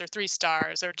 stars or 3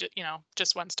 stars, or you know,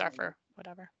 just 1 star for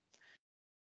whatever.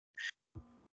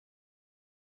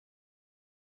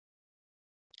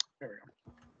 There we go.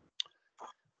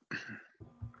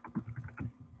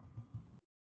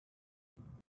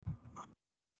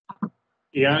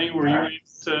 Yanni, were you able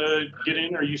to get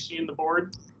in? Are you seeing the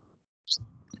board?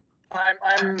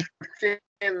 I'm seeing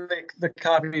the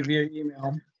copy via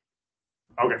email.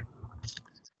 Okay.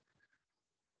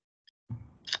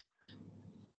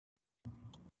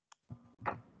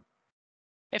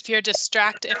 If you're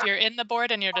in the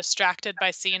board and you're distracted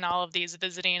by seeing all of these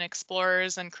visiting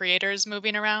explorers and creators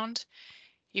moving around,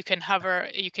 you can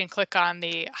click on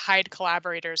the hide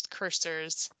collaborators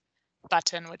cursors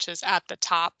button, which is at the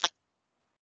top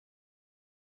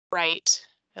right.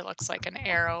 It looks like an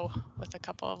arrow with a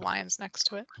couple of lines next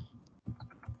to it.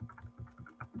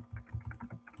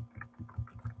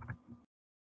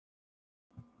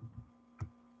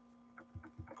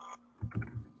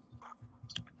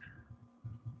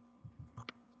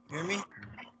 Hear me?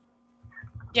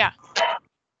 Yeah.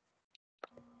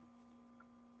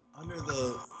 Under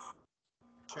the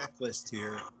checklist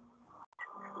here,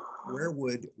 where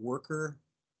would worker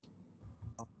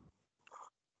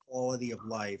quality of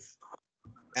life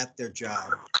at their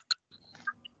job?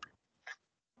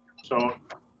 So,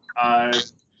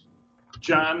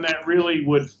 John, that really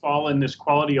would fall in this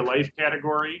quality of life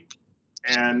category.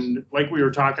 And like we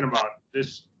were talking about,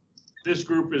 this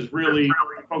group is really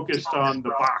focused on the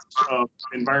box of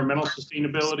environmental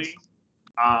sustainability.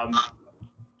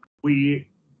 We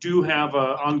do have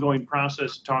an ongoing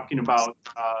process talking about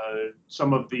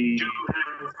some of the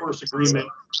workforce agreement,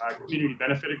 community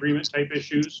benefit agreement type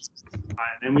issues. And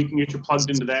then we can get you plugged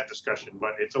into that discussion,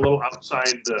 but it's a little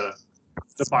outside the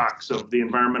box of the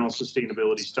environmental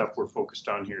sustainability stuff we're focused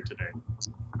on here today.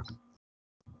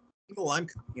 Well, I'm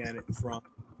coming at it from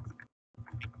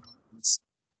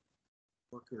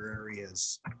worker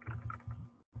areas,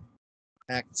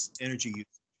 tax energy use.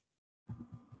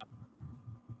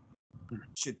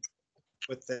 Should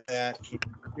put that in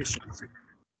efficiency.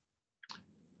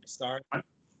 Start.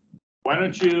 Why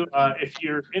don't you, if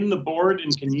you're in the board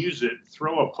and can use it,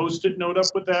 throw a Post-it note up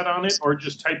with that on it, or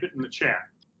just type it in the chat.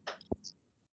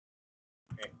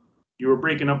 Okay. You were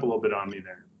breaking up a little bit on me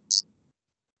there.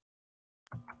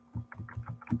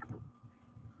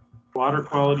 Water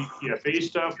quality PFA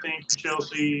stuff, thank you,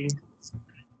 Chelsea.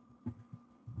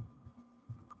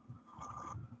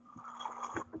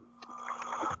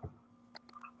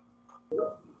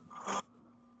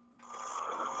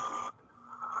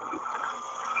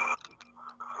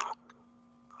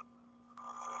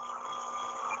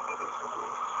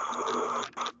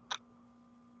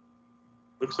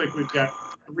 Looks like we've got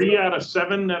 3 out of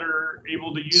 7 that are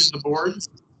able to use the board.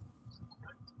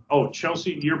 Oh,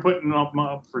 Chelsea, you're putting them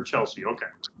up for Chelsea. Okay.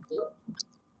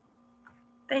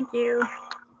 Thank you.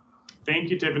 Thank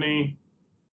you, Tiffany.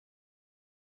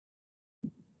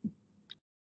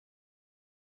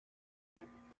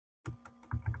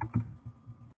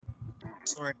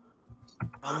 Sorry.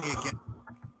 Tell me again.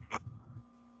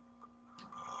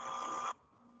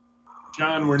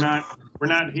 John, we're not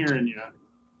hearing you.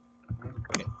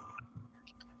 Okay.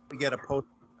 We get a post.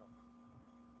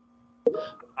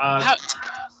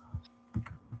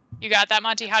 You got that,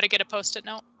 Monty? How to get a Post-it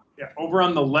note? Yeah, over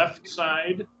on the left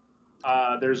side,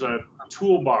 there's a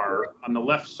toolbar on the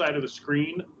left side of the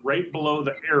screen. Right below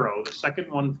the arrow, the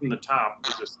second one from the top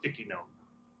is a sticky note.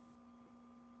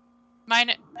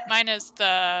 Mine is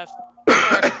the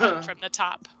first one from the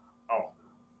top. Oh.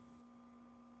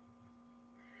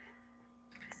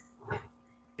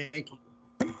 Thank you.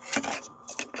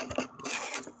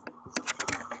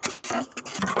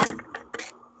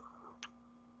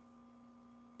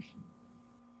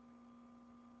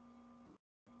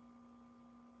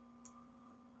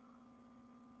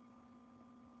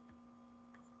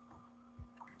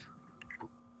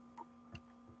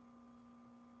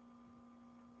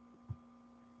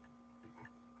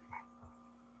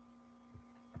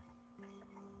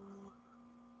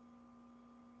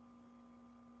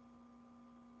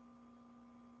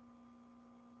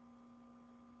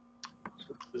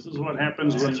 This is what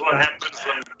happens when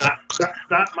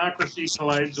democracy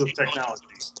collides with technology.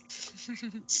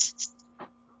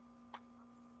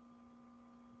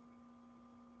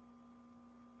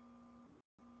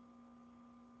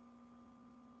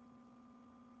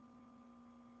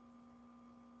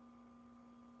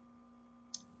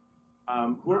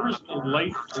 Whoever's in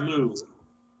light blue,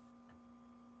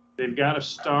 they've got a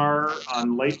star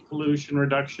on light pollution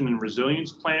reduction and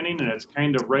resilience planning, and it's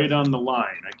kind of right on the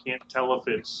line. I can't tell if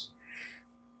it's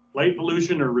light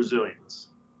pollution or resilience.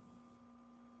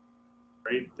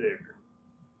 Right there.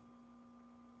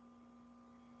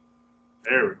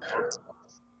 There we go.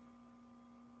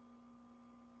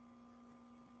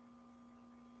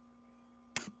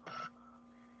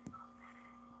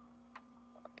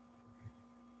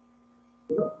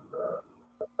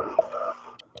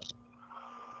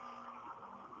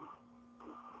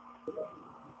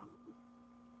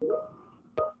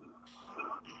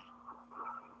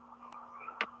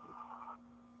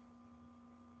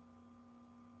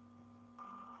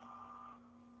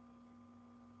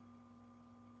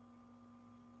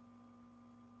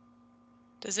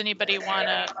 Does anybody want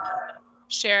to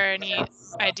share any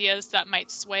ideas that might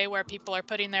sway where people are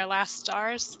putting their last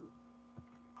stars?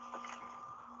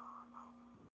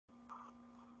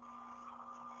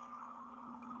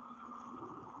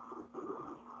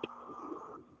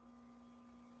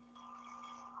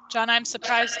 John, I'm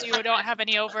surprised you don't have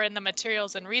any over in the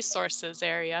materials and resources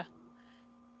area.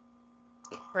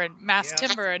 Or in mass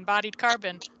timber and embodied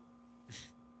carbon.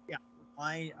 Yeah,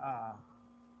 my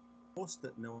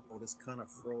post-it note is kind of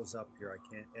froze up here.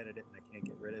 I can't edit it and I can't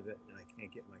get rid of it and I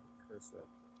can't get my cursor.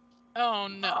 Oh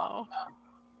no.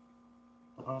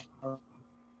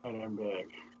 And I'm back.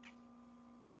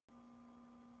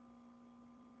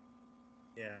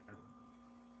 Yeah.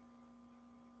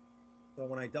 So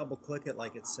when I double click it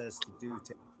like it says to do,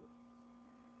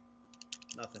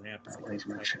 nothing happens. Do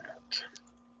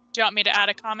you want me to add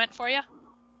a comment for you?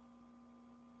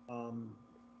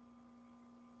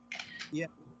 Yeah,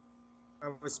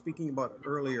 I was speaking about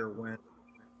earlier when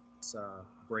it's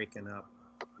breaking up,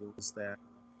 was that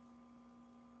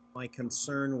my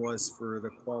concern was for the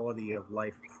quality of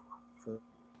life for,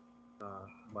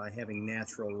 by having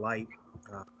natural light,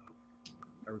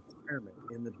 a requirement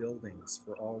in the buildings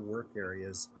for all work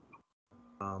areas.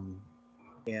 And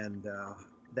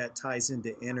that ties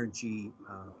into energy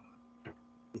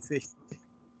efficiency.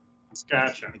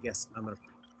 Gotcha. I guess I'm going to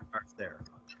start there.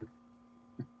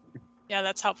 Yeah,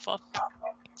 that's helpful.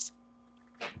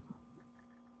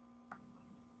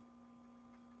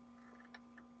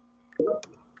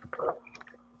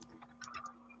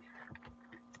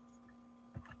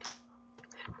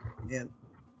 And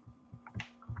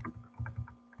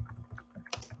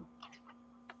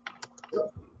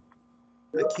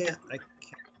I can't.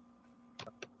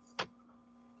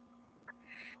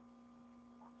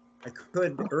 I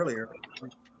could earlier.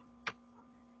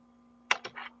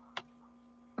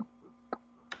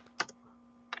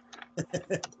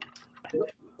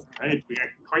 Right, we got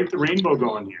quite the rainbow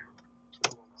going here.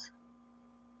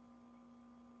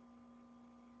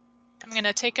 I'm going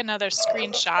to take another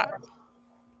screenshot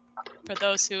for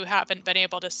those who haven't been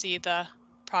able to see the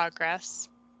progress.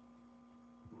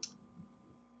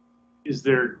 Is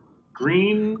there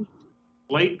green,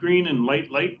 light green, and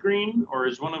light green, or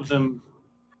is one of them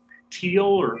teal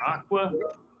or aqua?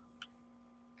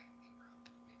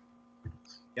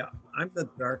 Yeah, I'm the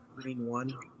dark green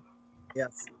one.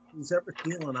 Yes, who's ever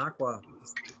teal and aqua?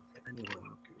 Anyway.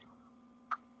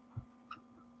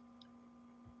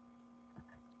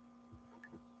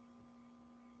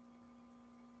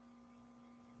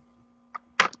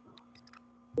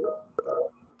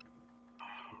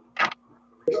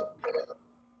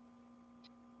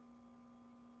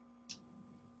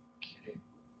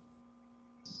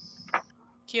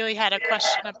 Keely had a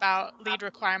question about lead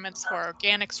requirements for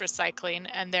organics recycling,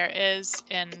 and there is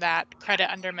in that credit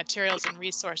under materials and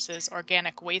resources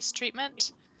organic waste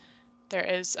treatment. There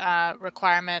is a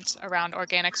requirement around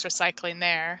organics recycling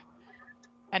there.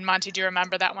 And Monty, do you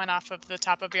remember that one off of the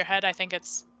top of your head? I think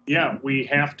it's... Yeah, we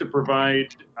have to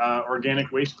provide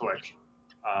organic waste collection.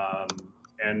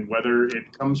 And whether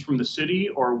it comes from the city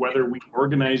or whether we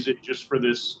organize it just for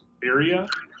this area,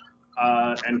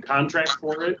 and contract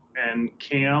for it, and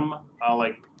CAM, all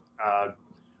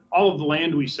of the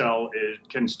land we sell, it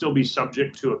can still be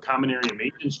subject to a common area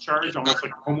maintenance charge, almost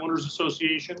like a homeowners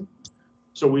association.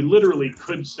 So we literally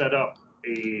could set up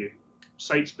a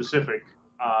site-specific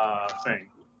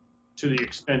thing to the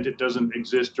extent it doesn't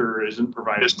exist or isn't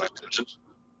provided by citizens.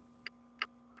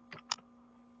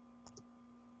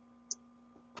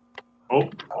 Oh,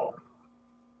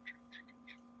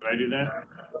 did I do that?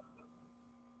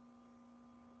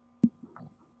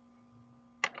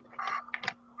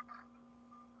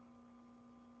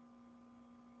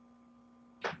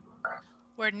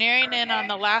 We're nearing in on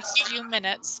the last few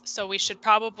minutes, so we should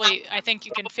probably, I think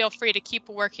you can feel free to keep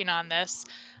working on this.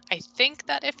 I think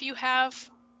that if you have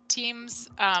Teams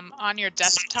on your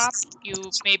desktop, you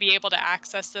may be able to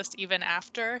access this even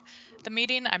after the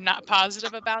meeting. I'm not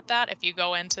positive about that. If you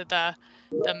go into the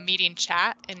meeting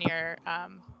chat in your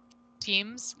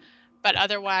Teams, but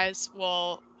otherwise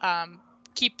we'll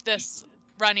keep this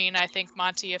running. I think,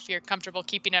 Monty, if you're comfortable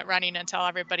keeping it running until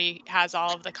everybody has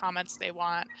all of the comments they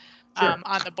want on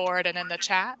the board and in the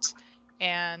chat,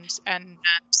 and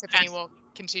Tiffany will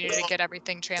continue to get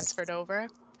everything transferred over.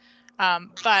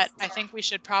 But I think we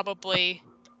should probably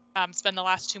spend the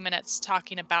last 2 minutes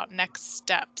talking about next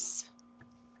steps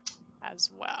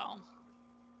as well.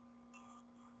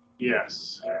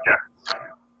 Yes.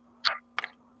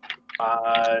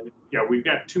 Yeah, we've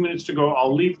got 2 minutes to go.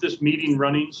 I'll leave this meeting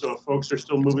running, so if folks are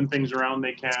still moving things around,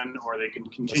 they can, or they can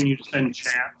continue to send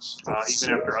chats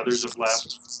even after others have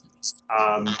left.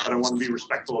 But I want to be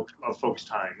respectful of folks'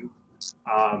 time.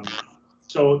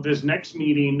 So this next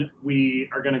meeting, we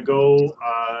are going to go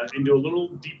into a little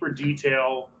deeper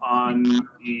detail on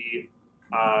the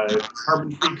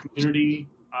carbon-free community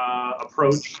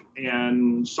approach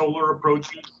and solar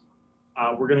approaches.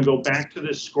 We're going to go back to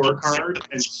this scorecard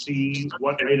and see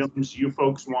what items you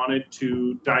folks wanted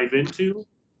to dive into,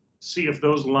 see if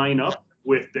those line up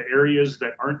with the areas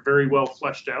that aren't very well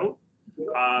fleshed out,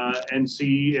 and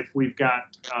see if we've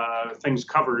got things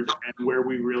covered and where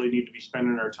we really need to be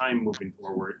spending our time moving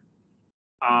forward.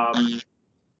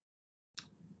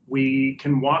 We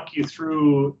can walk you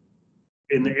through,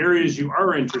 in the areas you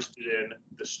are interested in,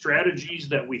 the strategies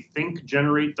that we think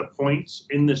generate the points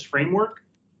in this framework.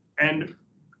 And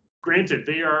granted,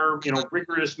 they are,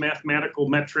 rigorous mathematical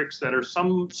metrics that are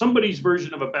somebody's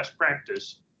version of a best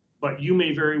practice, but you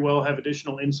may very well have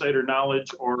additional insight or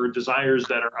knowledge or desires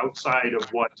that are outside of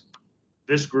what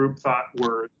this group thought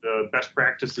were the best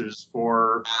practices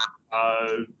for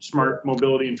smart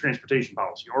mobility and transportation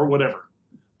policy or whatever.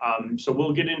 So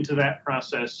we'll get into that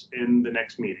process in the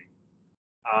next meeting.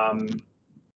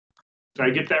 Did I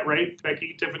get that right,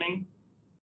 Becky, Tiffany?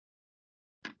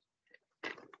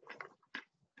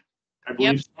 I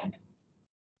believe so.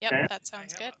 Yep, Okay. that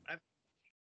sounds good.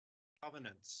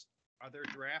 Covenants. Are there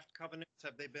draft covenants?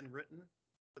 Have they been written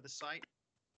for the site?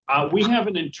 We have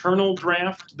an internal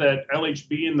draft that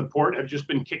LHB and the port have just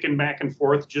been kicking back and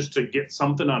forth just to get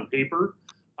something on paper.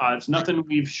 It's nothing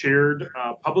we've shared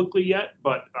publicly yet,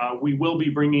 but we will be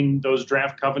bringing those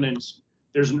draft covenants.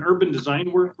 There's an urban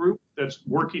design work group that's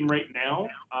working right now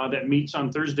that meets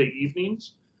on Thursday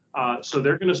evenings. So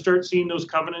they're going to start seeing those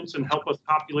covenants and help us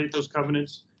populate those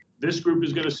covenants. This group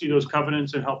is going to see those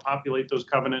covenants and help populate those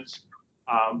covenants.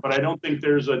 But I don't think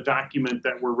there's a document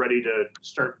that we're ready to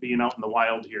start being out in the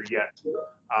wild here yet,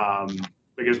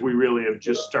 because we really have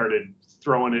just started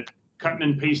throwing it, cutting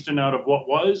and pasting out of what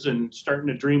was and starting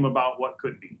to dream about what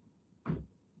could be.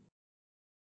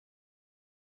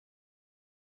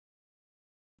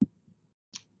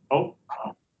 Oh,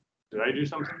 did I do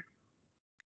something?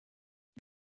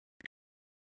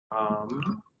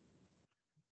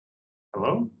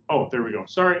 Hello? Oh, there we go.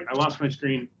 Sorry, I lost my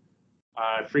screen.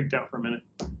 I freaked out for a minute.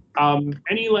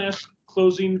 Any last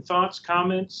closing thoughts,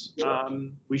 comments?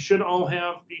 We should all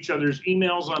have each other's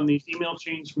emails on the email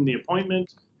chains from the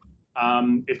appointment.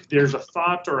 If there's a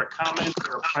thought or a comment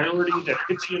or a priority that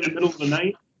hits you in the middle of the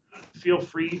night, feel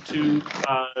free to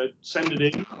send it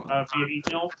in via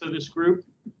email to this group.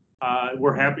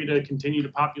 We're happy to continue to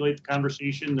populate the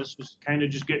conversation. This was kind of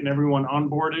just getting everyone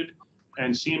onboarded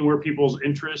and seeing where people's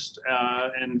interest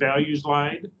and values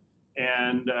lied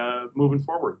and moving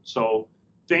forward. So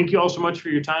thank you all so much for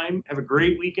your time. Have a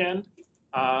great weekend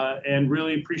and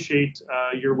really appreciate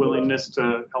your willingness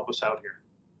to help us out here.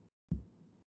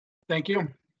 Thank you.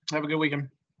 Have a good weekend.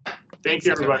 Thank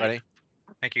you, everybody.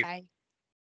 Thank you. Bye.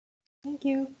 Thank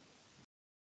you.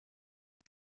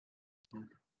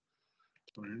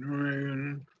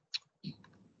 29.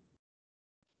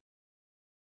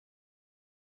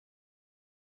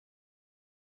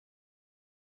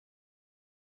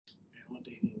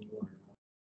 Validating URL.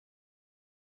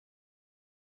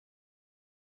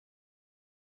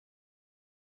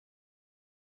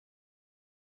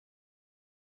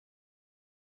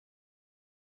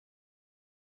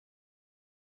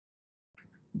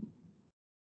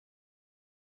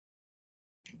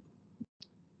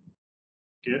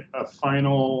 Get a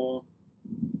final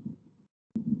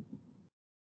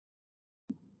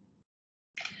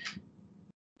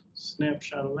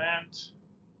snapshot of that.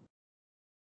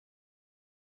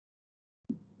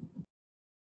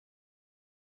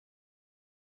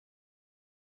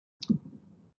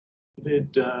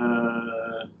 Did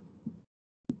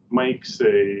Mike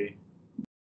say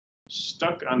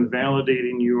stuck on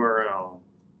validating URL?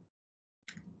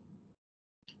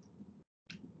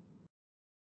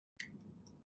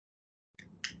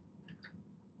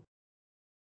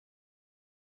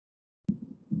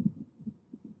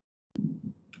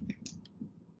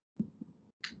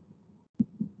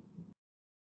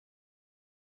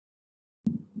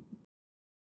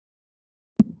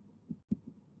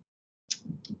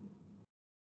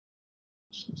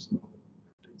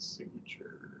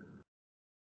 Signature.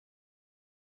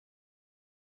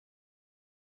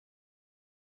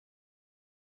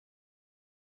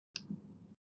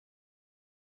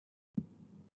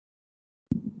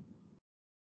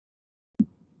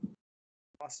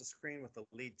 Lost the screen with the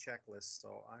lead checklist,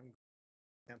 so I'm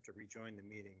attempt to rejoin the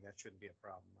meeting. That shouldn't be a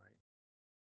problem, right?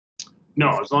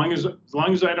 No, as long as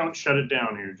I don't shut it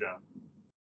down here, John.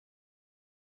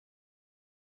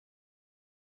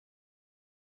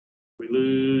 We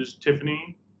lose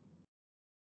Tiffany.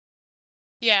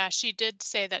 Yeah, she did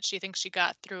say that she thinks she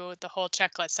got through the whole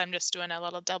checklist. I'm just doing a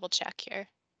little double check here.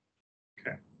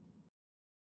 Okay.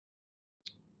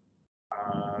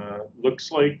 Looks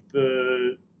like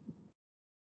the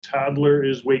toddler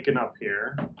is waking up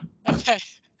here. Okay.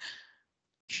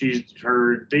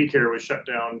 Her daycare was shut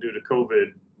down due to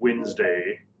COVID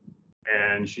Wednesday,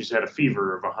 and she's had a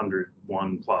fever of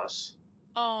 101 plus.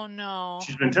 Oh no.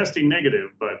 She's been testing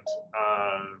negative, but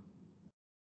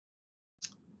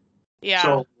Yeah.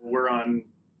 so we're on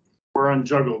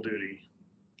juggle duty.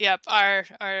 Yep. Our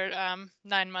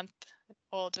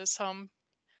 9-month-old is home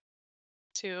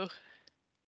too,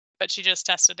 but she just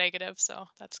tested negative, so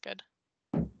that's good.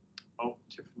 Oh,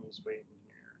 Tiffany's waiting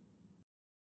here.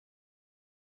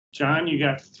 John, you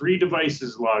got 3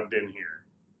 devices logged in here.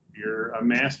 You're a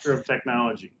master of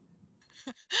technology.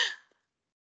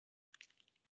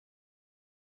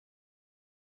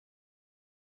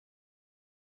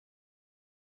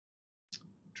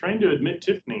 Trying to admit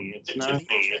Tiffany. It's not.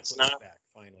 It's not back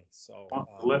finally. So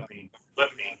Let me.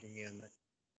 logging in.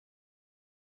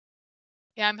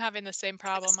 Yeah, I'm having the same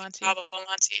problem, Monty.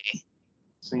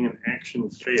 Saying action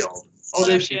failed. Oh,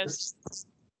 there she is.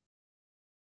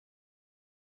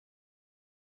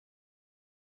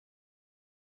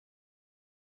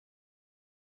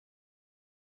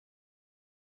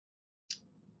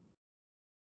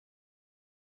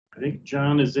 I think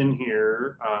John is in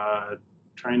here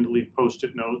trying to leave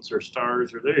Post-it notes or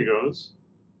stars, or there he goes.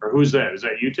 Or who's that? Is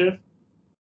that you, Tiff?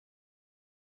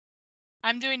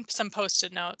 I'm doing some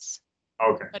Post-it notes.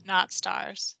 Okay. But not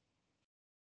stars.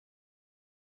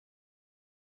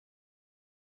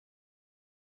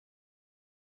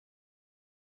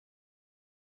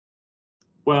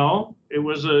 Well, it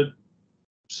was a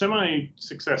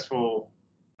semi-successful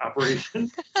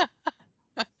operation.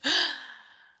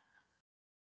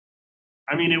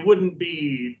 I mean, it wouldn't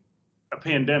be a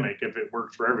pandemic if it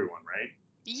worked for everyone, right?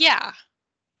 Yeah.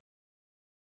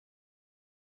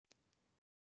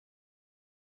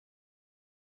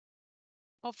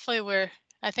 Hopefully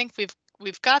I think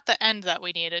we've got the end that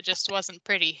we need. It just wasn't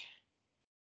pretty.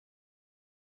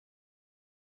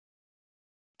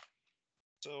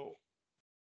 So,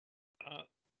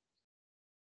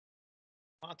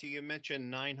 Monty, you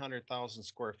mentioned 900,000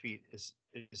 square feet. Is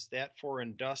that for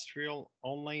industrial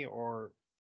only or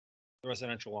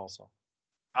residential also?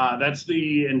 That's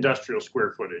the industrial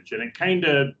square footage, and it kind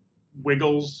of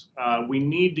wiggles. We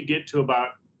need to get to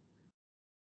about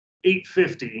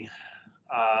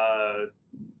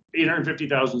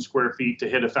 850,000 square feet to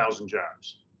hit 1,000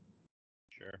 jobs.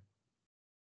 Sure.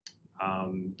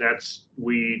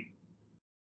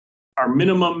 Our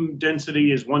minimum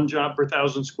density is 1 job per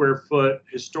 1,000 square foot.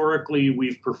 Historically,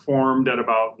 we've performed at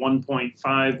about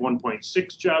 1.5,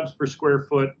 1.6 jobs per square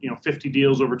foot, 50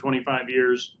 deals over 25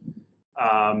 years.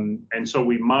 And so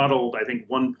we modeled, I think,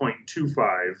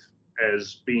 1.25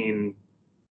 as being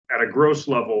at a gross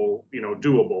level,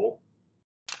 doable,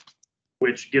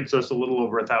 which gets us a little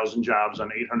over 1,000 jobs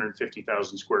on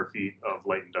 850,000 square feet of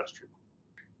light industrial.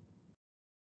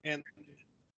 And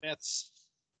that's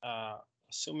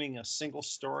assuming a single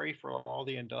story for all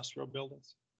the industrial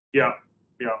buildings? Yeah.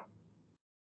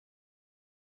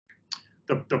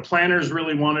 The planners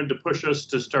really wanted to push us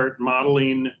to start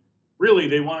modeling. Really,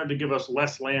 they wanted to give us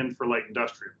less land for light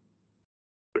industrial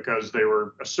because they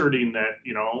were asserting that,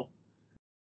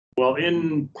 well,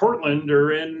 in Portland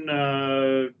or in,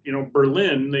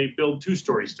 Berlin, they build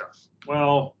 2-story stuff.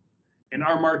 Well, in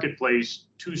our marketplace,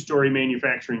 2-story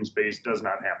manufacturing space does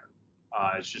not happen.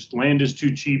 It's just land is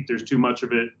too cheap. There's too much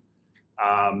of it.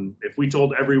 If we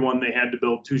told everyone they had to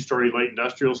build 2-story light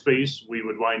industrial space, we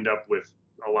would wind up with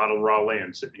a lot of raw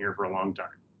land sitting here for a long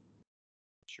time.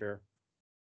 Sure.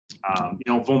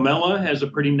 Vomella has a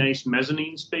pretty nice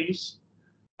mezzanine space.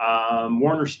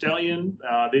 Warner Stellian,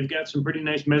 they've got some pretty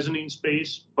nice mezzanine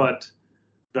space, but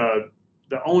the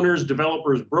owners,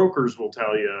 developers, brokers will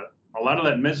tell you a lot of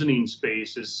that mezzanine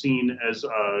space is seen as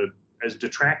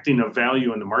detracting of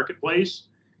value in the marketplace,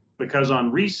 because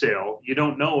on resale, you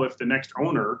don't know if the next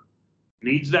owner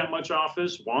needs that much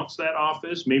office, wants that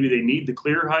office, maybe they need the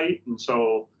clear height. And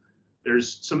so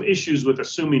there's some issues with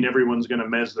assuming everyone's going to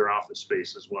mez their office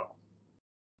space as well.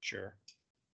 Sure.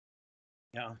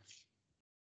 Yeah.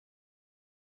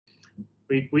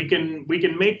 We can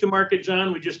make the market,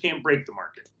 John. We just can't break the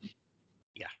market.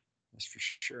 Yeah, that's for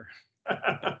sure.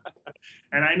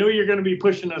 And I know you're going to be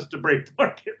pushing us to break the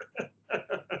market.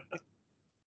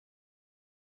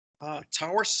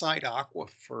 Tower Side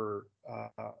Aquifer.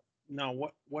 Now,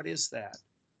 what is that?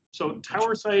 So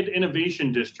Towerside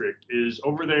Innovation District is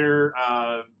over there,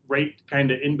 right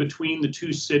kind of in between the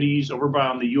two cities, over by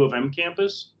on the U of M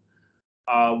campus.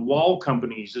 Wall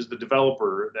Companies is the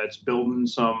developer that's building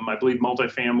some, I believe,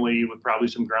 multifamily with probably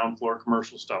some ground floor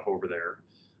commercial stuff over there.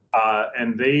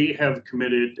 And they have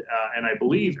committed, and I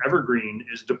believe Evergreen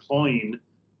is deploying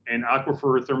an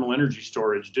aquifer thermal energy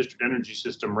storage district energy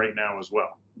system right now as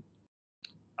well.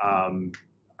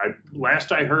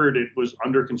 Last I heard, it was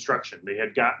under construction. They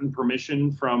had gotten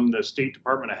permission from the State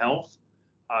Department of Health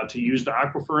to use the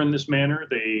aquifer in this manner.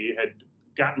 They had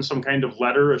gotten some kind of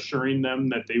letter assuring them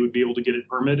that they would be able to get it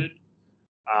permitted.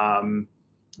 And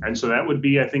so that would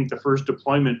be, I think, the first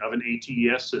deployment of an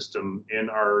ATES system in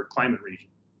our climate region.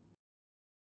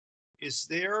 Is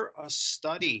there a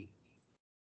study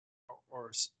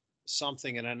or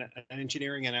something, an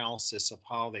engineering analysis of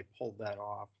how they pulled that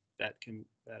off that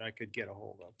I could get a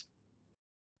hold of?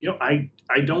 You know, I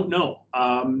don't know.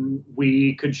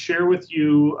 We could share with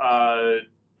you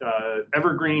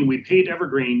Evergreen. We paid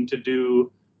Evergreen to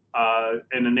do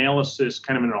an analysis,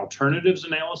 kind of an alternatives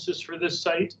analysis for this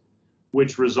site,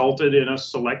 which resulted in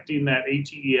us selecting that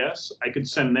ATES. I could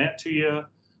send that to you.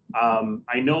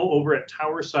 I know over at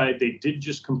Towerside, they did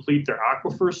just complete their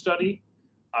aquifer study.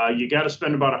 You got to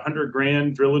spend about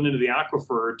 $100 drilling into the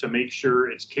aquifer to make sure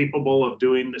it's capable of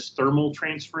doing this thermal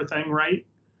transfer thing right.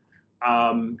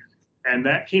 And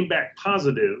that came back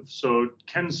positive. So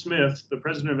Ken Smith, the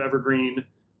president of Evergreen,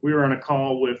 we were on a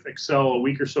call with Excel a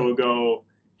week or so ago.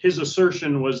 His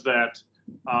assertion was that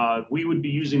we would be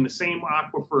using the same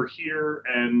aquifer here.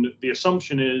 And the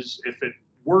assumption is if it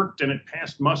worked and it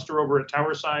passed muster over at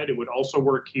Towerside, it would also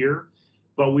work here.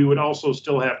 But we would also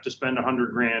still have to spend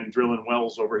 $100 drilling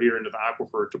wells over here into the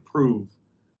aquifer to prove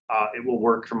it will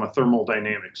work from a thermal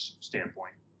dynamics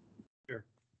standpoint. Sure.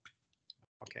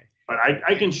 Okay. But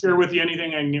I can share with you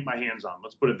anything I can get my hands on.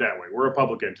 Let's put it that way. We're a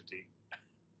public entity.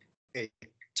 Okay.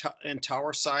 And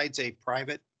Towerside's a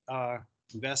private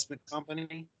investment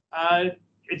company?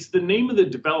 It's the name of the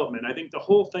development. I think the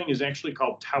whole thing is actually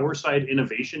called Towerside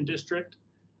Innovation District.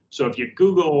 So if you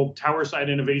Google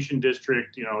Towerside Innovation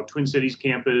District, you know, Twin Cities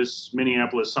campus,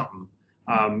 Minneapolis, something,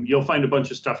 you'll find a bunch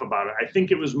of stuff about it. I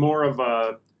think it was more of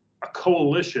a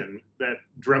coalition that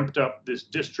dreamt up this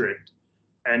district.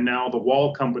 And now the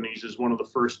Wall Companies is one of the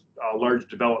first large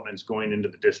developments going into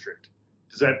the district.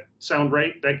 Does that sound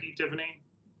right, Becky, Tiffany?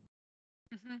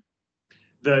 Mm-hmm.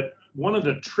 One of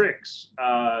the tricks,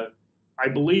 I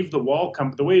believe the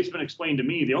way it's been explained to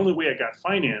me, the only way it got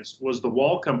financed was the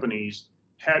Wall Companies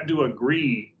had to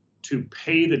agree to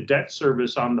pay the debt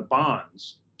service on the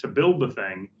bonds to build the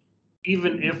thing,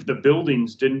 even if the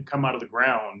buildings didn't come out of the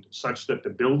ground, such that the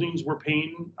buildings were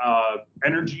paying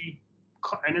energy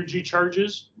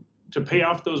charges to pay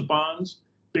off those bonds.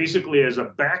 Basically, as a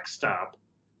backstop,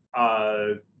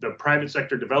 the private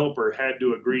sector developer had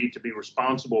to agree to be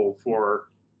responsible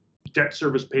for debt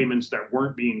service payments that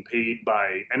weren't being paid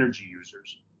by energy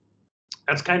users.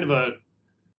 That's kind of a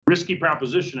risky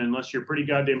proposition unless you're pretty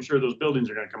goddamn sure those buildings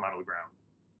are going to come out of the ground.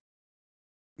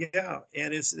 Yeah,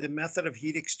 and is the method of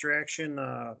heat extraction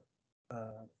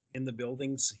in the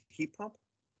buildings heat pump?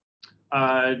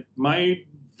 My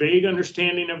vague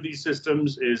understanding of these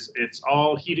systems is it's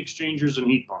all heat exchangers and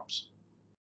heat pumps.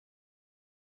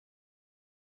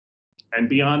 And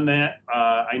beyond that,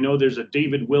 I know there's a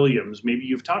David Williams.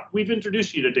 Maybe we've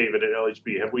introduced you to David at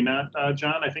LHB, have we not,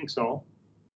 John? I think so.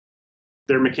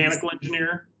 Their mechanical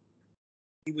engineer.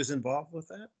 He was involved with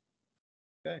that?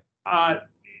 Okay.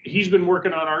 He's been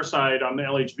working on our side on the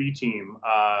LHB team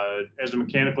as a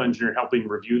mechanical engineer helping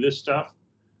review this stuff.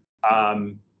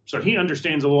 So he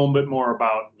understands a little bit more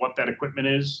about what that equipment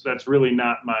is. That's really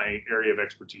not my area of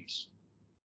expertise.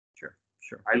 Sure.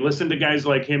 I listen to guys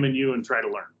like him and you and try to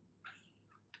learn.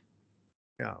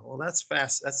 Yeah, well, that's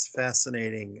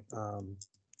fascinating.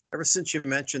 Ever since you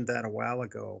mentioned that a while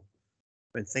ago,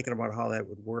 I've been thinking about how that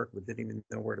would work, but didn't even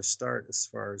know where to start as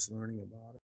far as learning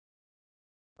about it.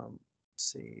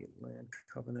 Let's see, land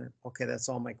covenant. Okay, that's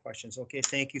all my questions. Okay,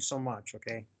 thank you so much.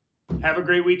 Okay. Have a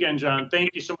great weekend, John.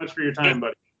 Thank you so much for your time,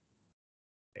 buddy.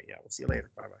 Okay, yeah, we'll see you later.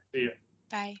 Bye-bye. See ya.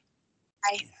 Bye.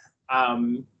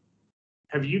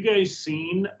 Have you guys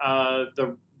seen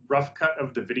the rough cut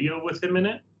of the video with him in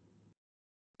it?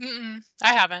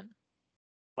 I haven't.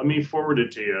 Let me forward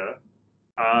it to you.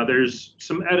 There's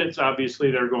some edits,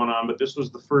 obviously, that are going on, but this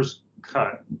was the first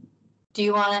cut. Do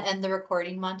you want to end the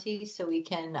recording, Monty, so we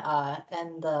can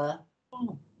end the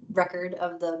record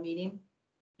of the meeting?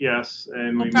 Yes,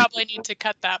 and We'll probably need to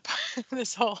cut that part,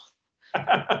 this whole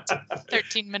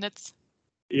 13 minutes.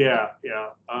 Yeah.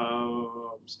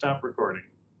 Stop recording.